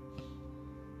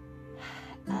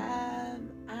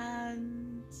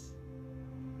 And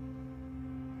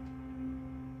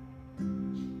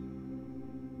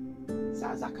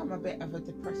sounds like I'm a bit of a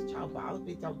depressed child, but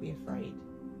don't be afraid.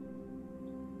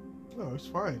 No, it's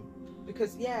fine.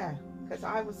 Because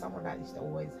I was someone that used to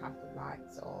always have the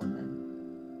lights on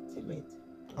and timid.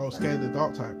 Oh, scared of the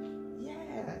dark type. Yeah,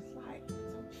 it's like, it's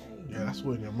okay. Yeah, that's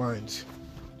what in your mind.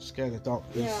 Scared of the dark.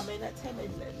 Yeah, I mean at 9, 10,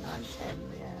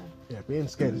 yeah. Yeah, being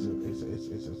scared is a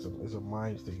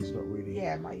mind thing. It's not really.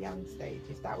 Yeah, my young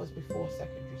stages. That was before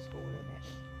secondary school,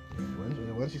 innit?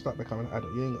 Yeah, once you start becoming an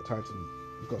adult, you ain't got time to.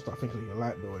 You've got to start thinking of your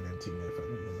light bill and then thing there,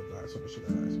 family and that sort of shit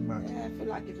like that. It's mad. Yeah, I feel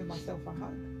like giving myself a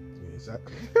hug. Yeah,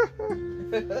 exactly.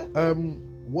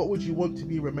 What would you want to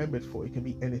be remembered for? It can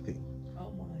be anything.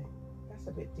 Oh my, that's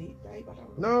a bit deep, babe. I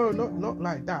don't No, not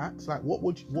like that. It's like what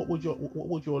would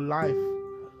your life?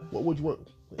 What would you want?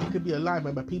 It could be a life.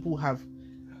 Remember, people have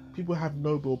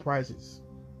Nobel prizes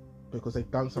because they've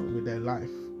done something with their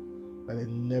life that they're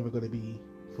never going to be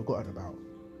forgotten about.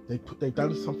 They've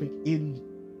done something in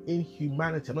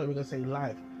humanity. I'm not even going to say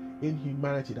life, in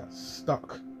humanity that's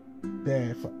stuck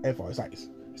there forever. It's like it's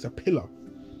a pillar.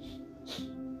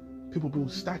 People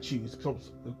build statues. The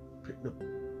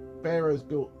pharaohs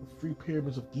built the 3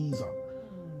 pyramids of Giza.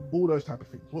 All those type of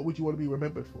things. What would you want to be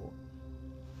remembered for?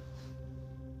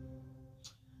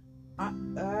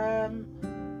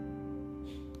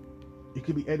 It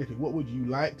could be anything. What would you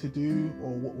like to do,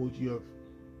 or what would you have?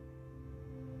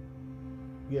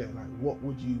 Yeah, like what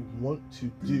would you want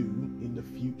to do in the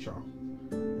future?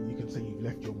 And you can say you've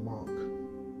left your mark.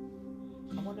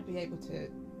 I want to be able to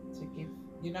give.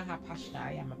 You know how passionate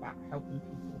I am about helping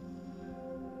people,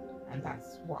 and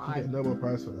that's what You get a Nobel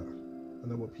Prize for that, a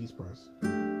Nobel Peace Prize.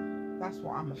 That's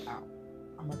what I'm about.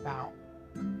 I'm about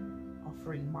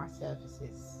offering my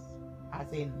services,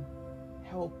 as in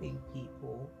helping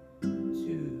people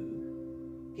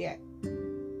to get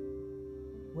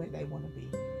where they want to be.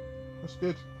 That's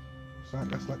good.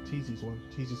 That's like Teezy's one.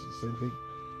 Teezy's the same thing.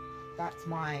 That's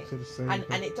my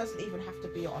and it doesn't even have to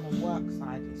be on a work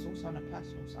side. It's also on a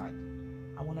personal side.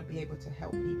 I want to be able to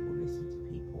help people, listen to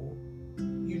people.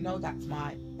 You know, that's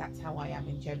how I am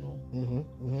in general.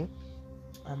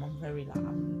 I'm very like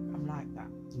I'm like that.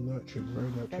 Nurturing, very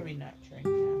nurturing. Very nurturing.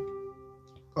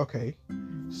 Yeah. Okay,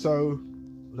 so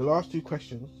the last 2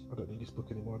 questions. I don't need this book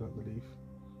anymore. I don't believe.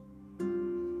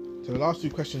 So the last 2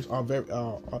 questions are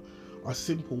are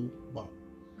simple, but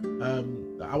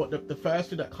I want the first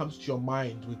thing that comes to your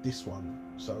mind with this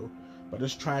one. So, but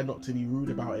just try not to be rude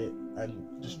about it,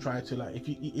 and just try to, like, if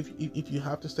you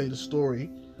have to say the story,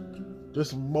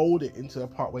 just mold it into the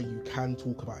part where you can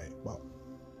talk about it. But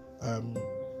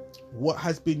what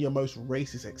has been your most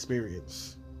racist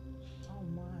experience? Oh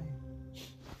my.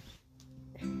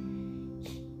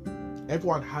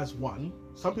 Everyone has one.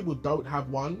 Some people don't have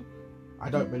one. I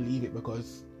don't believe it,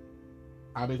 because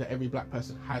I mean that every black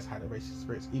person has had a racist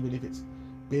experience, even if it's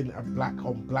been a black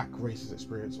on black racist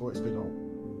experience, or it's been a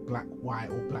black white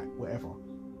or black whatever.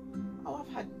 Oh, I've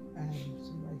had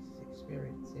some racist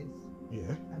experiences.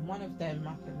 Yeah. And one of them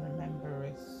I can remember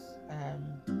is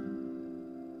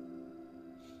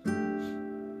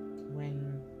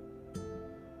when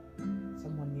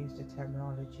someone used the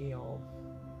terminology of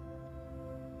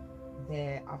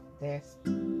their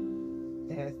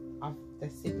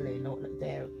sibling or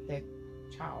their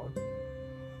child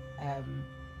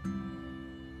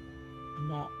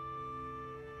not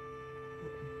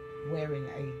wearing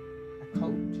a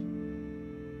coat,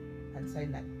 and and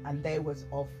saying that, and they was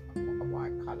of a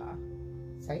white colour,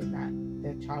 saying that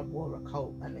their child wore a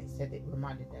coat and it said it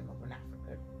reminded them of an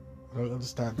African. I don't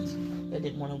understand. They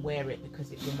didn't want to wear it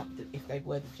because if they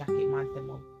wear the jacket, it reminds them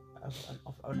of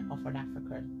an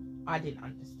African. I didn't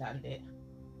understand it.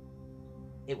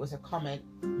 It was a comment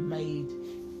made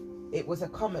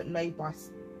by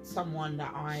someone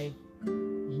that I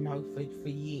know for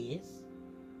years.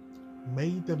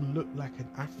 Made them look like an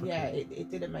African. Yeah,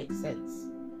 it didn't make sense.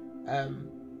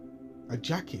 A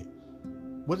jacket.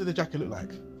 What did the jacket look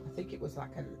like? I think it was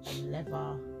like a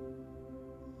leather.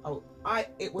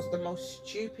 It was the most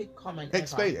stupid comment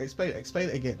Explain ever. it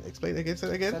again. Explain it again. Say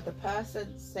it again. So the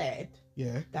person said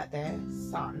that their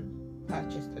son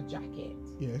purchased a jacket.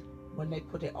 Yeah. When they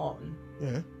put it on,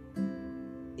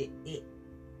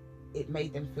 it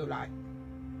made them feel like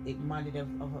it reminded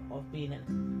them of being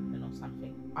an or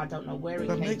something. I don't know where it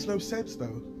came. That makes no sense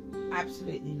though.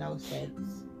 Absolutely no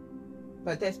sense.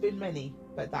 But there's been many,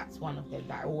 but that's one of them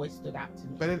that always stood out to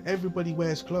me. But then everybody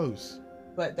wears clothes.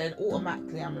 But then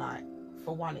automatically I'm like,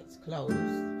 for one, it's clothes.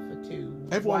 For two,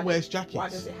 everyone wears jackets. Why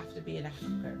does it have to be an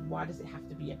African? Why does it have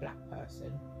to be a black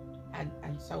person?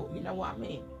 And so, you know what I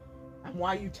mean? And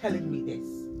why are you telling me this?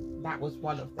 That was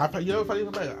one of them. You know, funny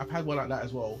about it, I've had one like that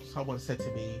as well. Someone said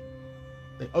to me,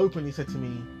 they openly said to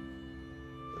me,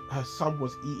 her son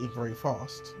was eating very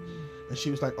fast, and she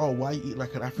was like, "Oh, why are you eating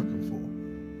like an African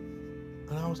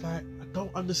for?" And I was like, I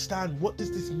don't understand. What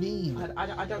does this mean?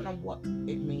 I don't know what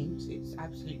it means. It's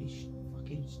absolutely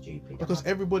fucking stupid. Because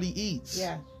everybody eats.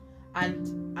 Yeah,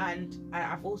 and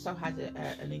I've also had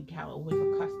an encounter with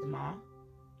a customer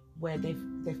where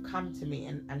they've come to me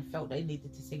and felt they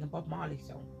needed to sing a Bob Marley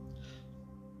song.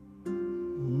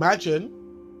 Imagine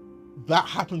that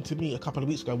happened to me a couple of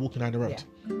weeks ago walking down the road.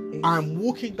 Yeah. I'm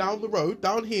walking down the road,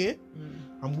 down here.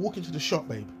 I'm walking to the shop,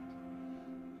 babe.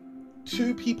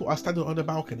 Two people are standing on the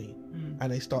balcony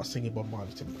and they start singing Bob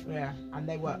Marley to me. Yeah, and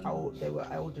they were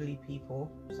elderly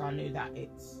people, so I knew that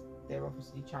they're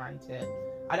obviously trying to.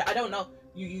 I don't know.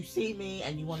 You see me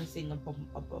and you want to sing a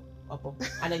Bob,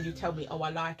 and then you tell me, oh, I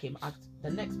like him. The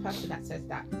next person that says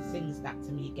that sings that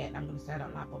to me again, I'm gonna say I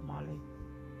don't like Bob Marley.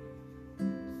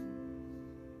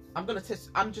 I'm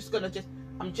just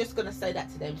gonna say that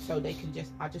to them so they can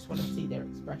I just want to see their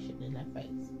expression in their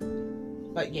face.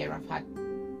 But yeah, I've had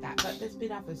that, but there's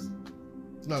been others.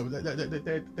 No,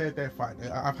 they're fine.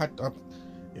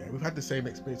 We've had the same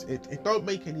experience. It don't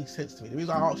make any sense to me. The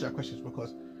reason I asked you that question is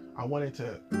because I want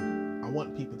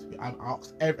people to be. I've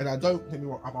asked, and I don't get me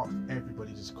wrong. I've asked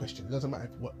everybody this question. It doesn't matter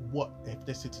what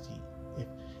ethnicity, if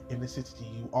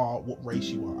you are, what race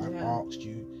you are. I've asked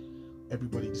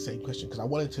everybody the same question because I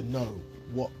wanted to know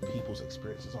what people's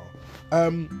experiences are.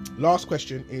 Last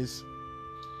question is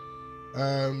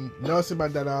Nelson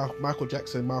Mandela, Michael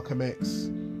Jackson, Malcolm X,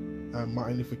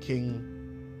 Martin Luther King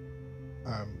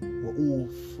were all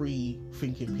free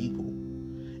thinking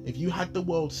people. If you had the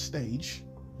world stage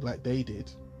like they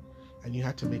did and you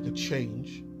had to make a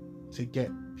change to get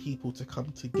people to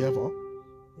come together,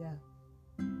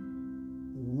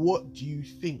 what do you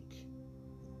think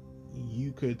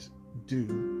you could do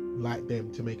like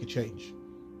them to make a change?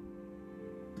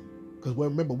 Because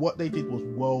remember, what they did was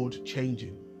world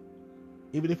changing.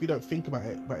 Even if you don't think about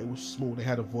it, but it was small, they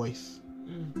had a voice.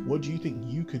 What do you think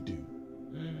you could do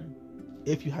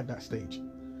if you had that stage?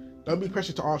 Don't be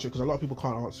pressured to answer it because a lot of people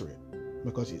can't answer it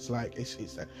because it's like it's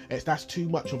that's too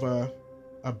much of a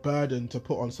burden to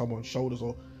put on someone's shoulders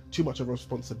or too much of a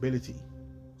responsibility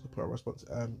to put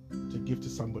to give to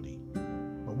somebody.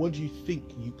 But what do you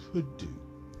think you could do?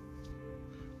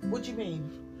 What do you mean?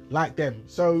 Like them.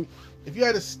 So if you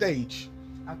had a stage,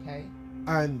 okay,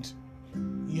 and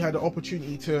you had the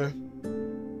opportunity to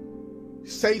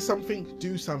say something,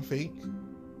 do something,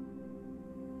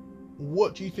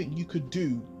 what do you think you could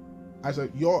do as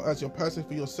your person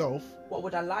for yourself? What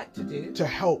would I like to do to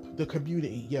help the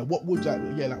community? What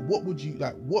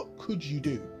could you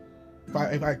do?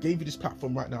 If I gave you this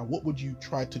platform right now, what would you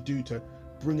try to do to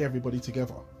bring everybody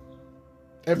together?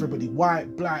 Everybody,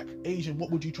 white, black, Asian,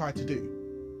 what would you try to do?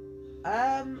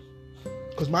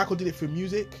 Because Michael did it through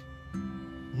music,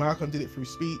 Malcolm did it through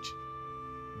speech,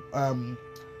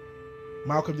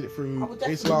 Malcolm did it through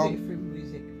Islam. Do it through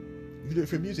music. You do it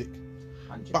through music.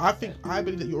 100%. But I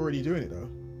believe that you're already doing it though.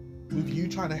 With you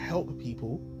trying to help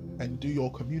people and do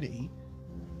your community.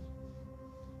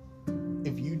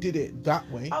 If you did it that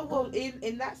way. Oh well,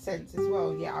 in that sense as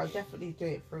well, yeah, I'll definitely do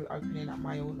it through opening up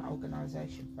my own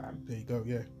organisation firm. There you go,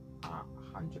 yeah.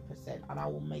 100%, and I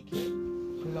will make it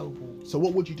global. So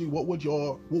what would you do? What would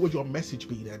your message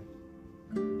be then?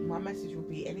 My message would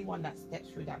be anyone that steps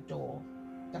through that door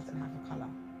doesn't have a colour.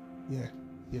 Yeah.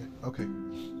 Yeah. Okay.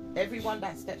 Everyone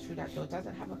that steps through that door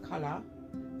doesn't have a colour,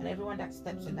 and everyone that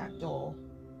steps in that door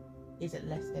isn't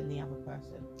less than the other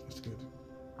person. That's good.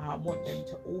 I want them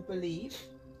to all believe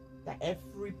that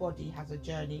everybody has a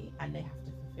journey and they have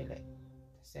to fulfill it.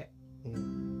 That's it.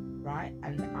 Right?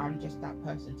 And I'm just that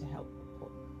person to help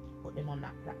put them on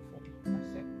that platform.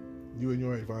 That's it. You and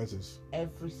your advisors.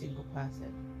 Every single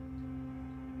person.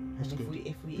 That's And good.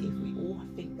 if we all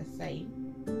think the same,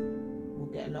 we'll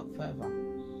get a lot further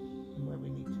than where we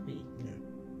need to be.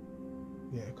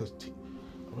 Yeah, because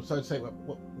I was trying to say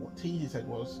what T said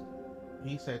was,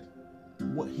 he said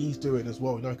what he's doing as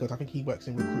well, because I think he works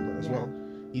in recruitment as well.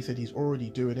 He said he's already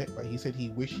doing it, but he said he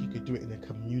wished he could do it in a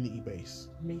community base.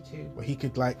 Me too. Where he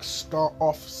could like start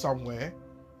off somewhere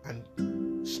and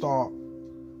start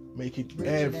making Reaching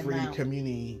every them out.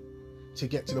 community to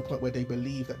get to the point where they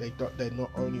believe that they're not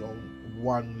only on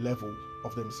one level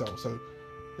of themselves. So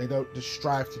they don't just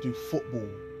strive to do football,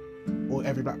 or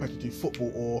every black person do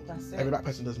football, or That's it. every black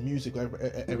person does music, or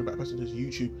every black person does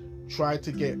YouTube. Try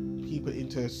to get people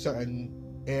into certain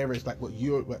areas like where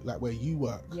you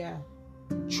work. Yeah.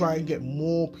 Try and get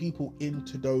more people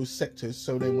into those sectors,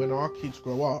 so then when our kids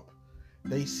grow up,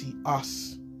 they see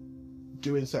us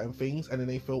doing certain things, and then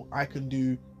they feel I can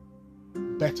do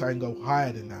better and go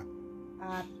higher than that.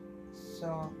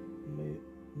 Absolutely.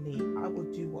 I will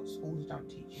do what schools don't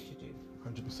teach you to do.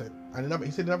 100%. And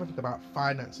he said another thing about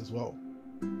finance as well.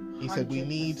 He said we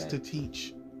need 100%. to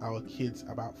teach our kids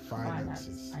about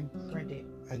finances and credit.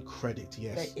 and credit.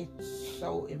 Yes. That it's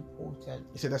so important.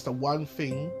 He said that's the one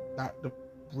thing that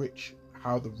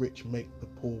how the rich make the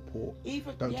poor poor.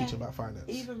 Even Don't teach them about finance.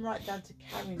 Even right down to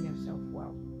carrying yourself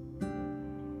well.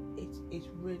 It's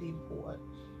really important.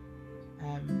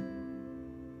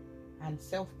 And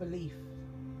self-belief.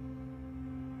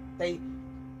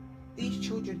 These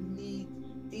children need,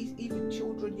 even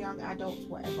children, young adults,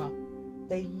 whatever,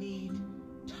 they need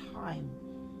time.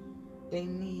 They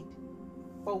need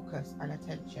focus and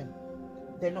attention.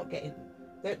 They're not getting.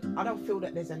 I don't feel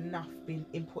that there's enough being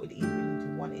inputted even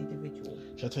into one individual.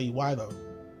 Shall I tell you why though?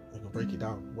 I'm gonna break it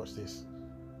down. Watch this.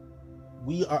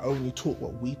 We are only taught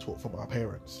what we taught from our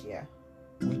parents. Yeah.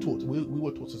 We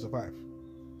were taught to survive.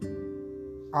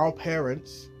 Our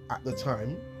parents at the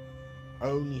time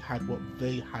only had what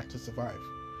they had to survive.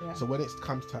 Yeah. So when it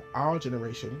comes to our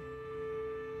generation,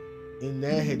 in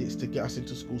their head it's to get us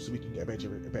into school so we can get a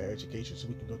better education, so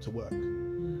we can go to work.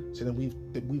 So then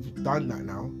we've done that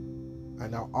now,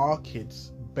 and now our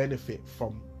kids benefit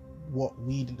from what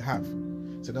we didn't have.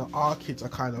 So now our kids are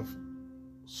kind of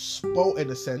spoiled in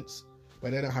a sense,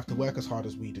 where they don't have to work as hard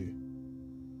as we do,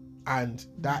 and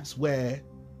that's where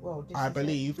I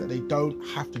believe that they don't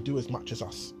have to do as much as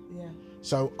us. Yeah.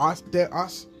 So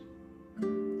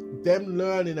them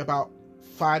learning about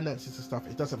finances and stuff,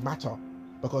 it doesn't matter,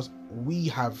 because we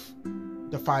have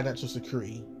the financial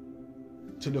security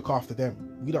to look after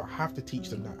them. We don't have to teach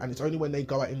them that, and it's only when they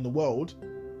go out in the world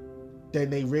then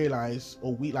they realize,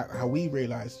 or we, like how we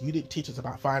realize, you didn't teach us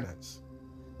about finance.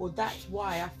 Well, that's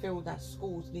why I feel that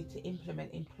schools need to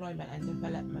implement employment and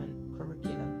development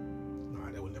curriculum. No,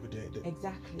 they will never do it.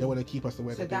 Exactly. They want to keep us the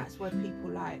way So they do. that's where people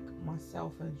like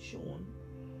myself and Sean,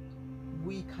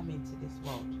 we come into this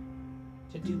world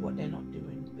to do what they're not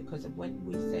doing, because when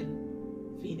we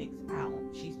send Phoenix out,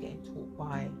 she's getting taught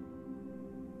by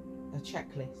a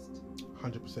checklist.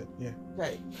 100%, yeah.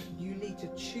 But you need to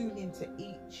tune into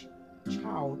each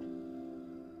child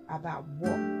about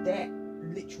what their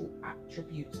literal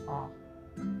attributes are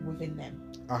within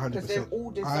them. 100%. Because they're all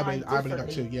designed I believe that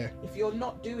differently. too, yeah. If you're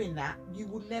not doing that, you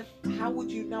will never. How would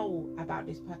you know about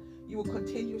this person? You will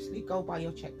continuously go by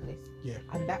your checklist. Yeah.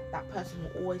 And that person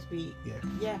will always be. Yeah.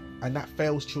 Yeah. And that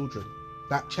fails children.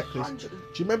 That checklist. 100. Do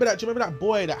you remember that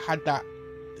boy that had that?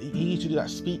 He used to do that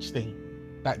speech thing,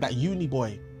 that uni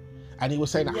boy, and he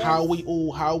was saying that Yes. how we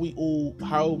all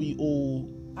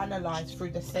Analyze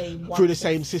through the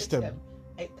same system.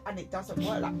 And it doesn't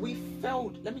work. Like, we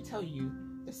failed. Let me tell you,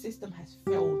 the system has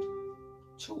failed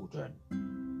children.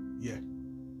 Yeah.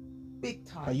 Big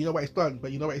time. But you know what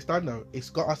it's done? Though? It's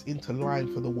got us into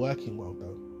line for the working world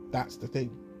though. That's the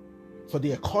thing. For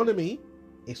the economy,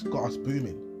 it's got us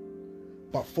booming.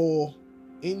 But for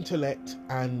intellect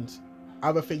and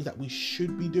other things that we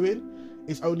should be doing,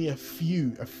 it's only a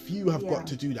few. A few have got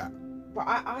to do that. But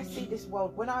I see this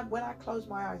world, when I close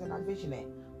my eyes and I vision it,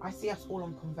 I see us all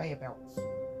on conveyor belts.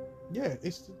 Yeah,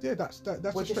 that's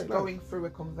We're just going through a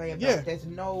conveyor belt. Yeah. There's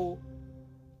no.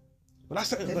 But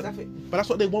that's nothing. But that's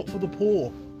what they want for the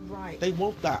poor. Right. They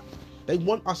want that. They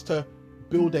want us to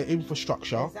build their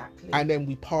infrastructure, Exactly. and then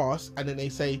we pass, and then they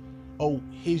say, "Oh,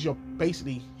 here's your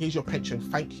basically, here's your pension.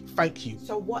 Thank you.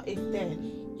 So what if then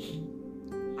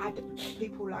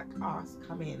people like us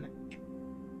come in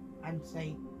and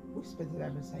say, whisper to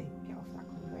them and say, get off that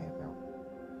conveyor belt.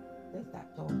 There's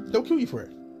that door. They'll kill you for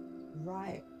it.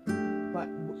 Right. But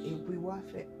it'd be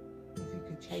worth it if you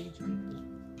could change people.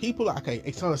 People are, okay,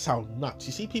 it's gonna sound nuts.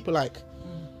 You see people like,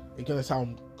 it's gonna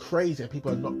sound crazy and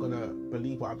people are not gonna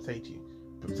believe what I'm saying to you.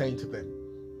 I'm saying to them.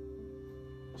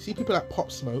 See people like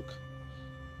Pop Smoke,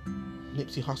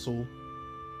 Nipsey Hussle,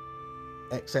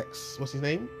 XX, what's his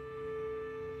name?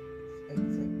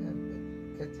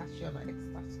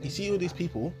 You see all these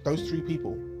people, those three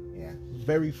people,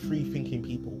 very free thinking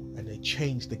people, and they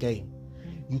changed the game.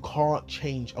 You can't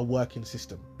change a working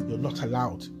system. You're not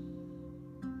allowed. Do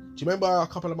you remember a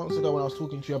couple of months ago when I was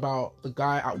talking to you about the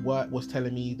guy at work was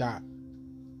telling me that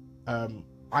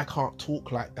I can't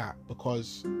talk like that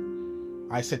because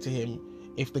I said to him,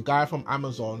 if the guy from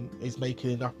Amazon is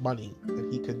making enough money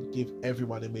and he can give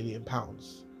everyone £1 million,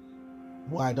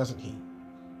 why doesn't he?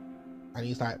 And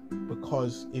he's like,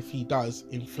 because if he does,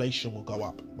 inflation will go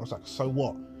up. I was like, so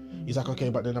what? He's like, okay,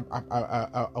 but then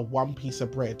a one piece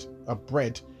of bread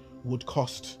would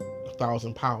cost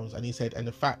 £1,000. And he said, and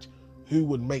in fact, who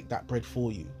would make that bread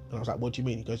for you? And I was like, what do you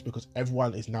mean? He goes, because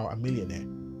everyone is now a millionaire.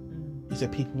 He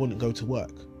said people wouldn't go to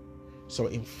work. So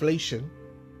inflation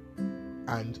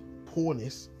and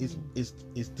poorness is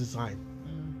design.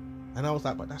 And I was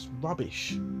like, but that's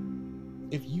rubbish.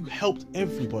 If you helped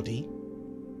everybody,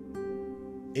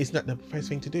 it's not the best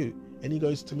thing to do. And he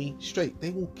goes to me straight, they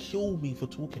will kill me for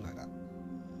talking like that.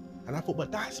 And I thought,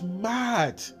 but that's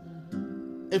mad.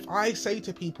 If I say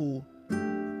to people,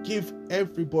 give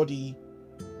everybody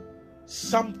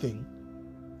something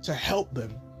to help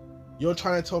them, you're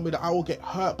trying to tell me that I will get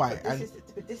hurt by it. But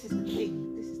this is the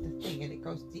thing. This is the thing, and it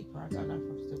goes deeper. I don't know if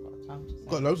I've still got time to say.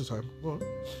 Got loads of time. Go on.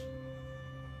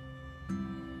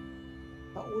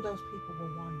 But all those people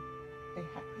were one. They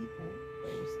had people,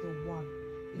 but it was still one.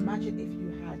 Imagine if you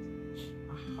had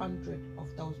 100 of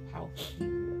those powerful people,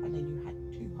 and then you had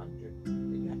 200,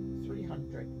 then you had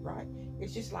 300, right?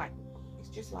 It's just like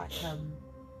I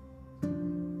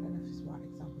don't know if it's the right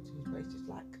example to use, but it's just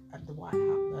like the White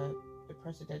House, the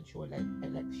presidential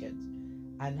elections,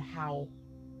 and how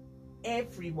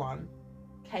everyone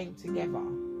came together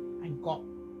and got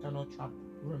Donald Trump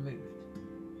removed,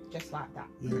 just like that,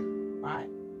 right?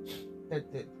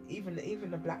 Even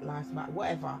the Black Lives Matter,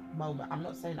 whatever moment. I'm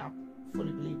not saying I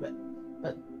fully believe it,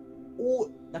 but all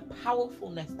the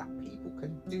powerfulness that people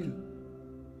can do,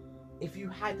 if you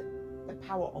had the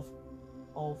power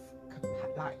of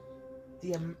like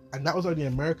the and that was only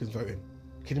Americans voting.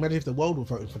 Can you imagine if the world were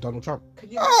voting for Donald Trump? Can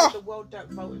you imagine if the world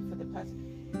don't voting for the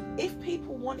person? If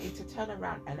people wanted to turn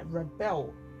around and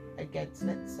rebel against,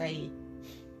 let's say,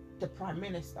 the Prime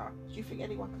Minister, do you think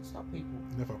anyone could stop people?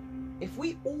 Never. If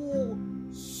we all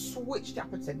switched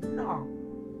up and said, no,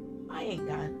 I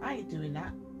ain't doing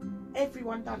that.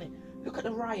 Everyone done it. Look at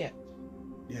the riot.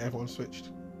 Yeah, everyone switched.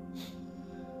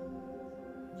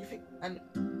 You think, and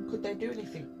could they do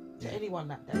anything to anyone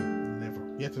that day? Never.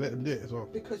 You had to let them do it as well.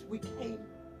 Because we came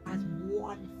as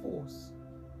one force.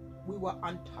 We were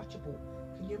untouchable.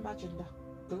 Can you imagine that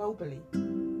globally?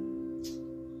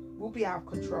 We'll be out of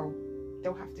control.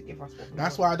 They'll have to give us what we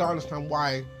That's want. why I don't understand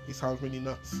why it sounds really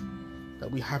nuts that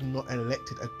we have not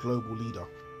elected a global leader.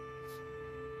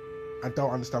 I don't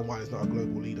understand why there's not a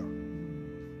global leader.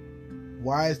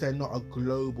 Why is there not a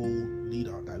global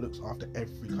leader that looks after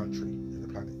every country in the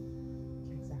planet?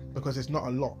 Exactly. Because it's not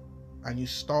a lot. And you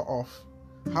start off,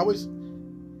 how is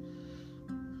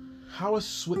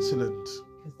Switzerland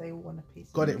Because they all want a piece.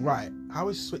 got it right? How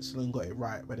has Switzerland got it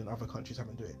right when in other countries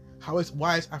haven't done it?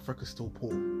 Why is Africa still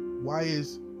poor? Why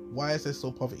is there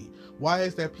still poverty? Why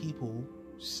is there people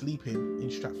sleeping in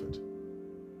Stratford?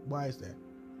 Why is there?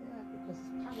 Yeah, because it's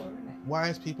power, isn't it? Why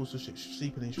is people still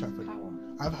sleeping in Stratford? Power.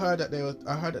 I heard that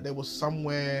there was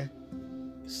somewhere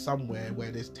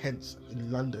where there's tents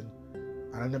in London,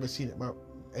 and I've never seen it. My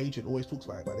agent always talks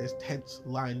about it, but there's tents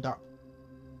lined up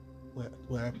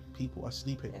where people are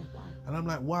sleeping, and I'm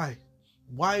like, why?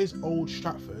 Why is Old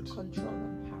Stratford Control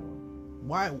and power.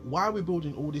 Why are we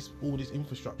building all this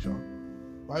infrastructure?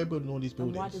 Why are we building all these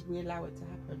buildings? And why did we allow it to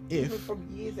happen? If- Even from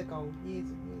years ago, years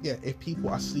and years. Yeah, if people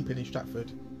are sleeping in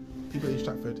Stratford, people in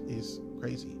Stratford is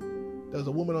crazy. There's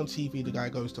a woman on TV, the guy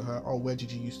goes to her, oh, where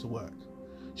did you used to work?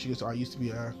 She goes, I used to be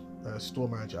a store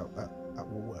manager at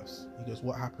Woolworths. He goes,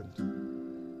 what happened?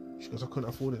 She goes, I couldn't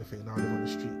afford anything, now I live on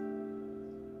the street.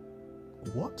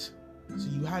 What? So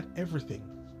you had everything,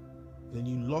 then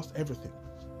you lost everything,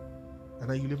 and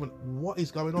now you live on, what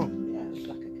is going on? Yeah, it's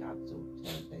like a council.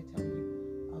 They tell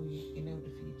you, oh, in order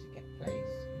for you to get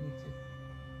placed, you need to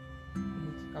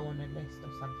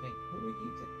something. Who are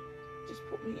you to just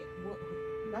put me?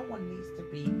 No one needs to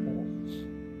be poor.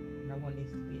 No one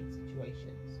needs to be in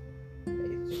situations.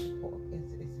 But it's just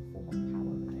it's a form of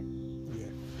power, isn't it?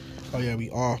 Yeah. Oh yeah, we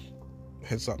are.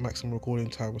 Heads up, maximum recording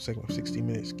time. We're saying 60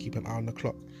 minutes. Keep an eye on the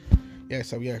clock. Yeah.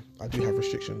 So yeah, I do have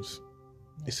restrictions.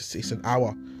 It's an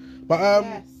hour. But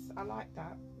yes, I like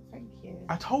that. Thank you.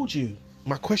 I told you,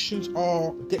 my questions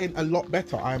are getting a lot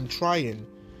better. I am trying.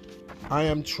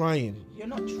 You're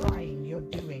not trying. You're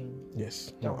doing.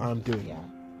 Yes. No, I'm doing. Yeah.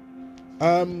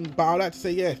 But I'd like to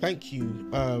say, yeah, thank you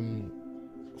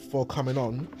for coming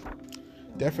on.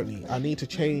 Definitely. I need to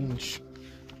change.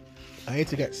 I need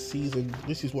to get season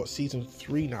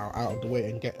 3 now out of the way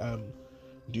and get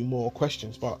do more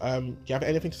questions. But do you have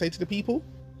anything to say to the people?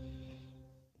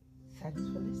 Thanks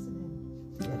for listening.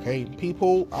 Okay,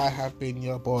 people, I have been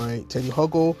your boy Teddy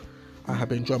Hoggle. I have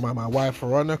been joined by my wife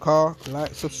Veronica.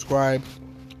 Like, subscribe,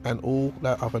 and all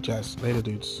that other jazz. Later,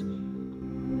 dudes.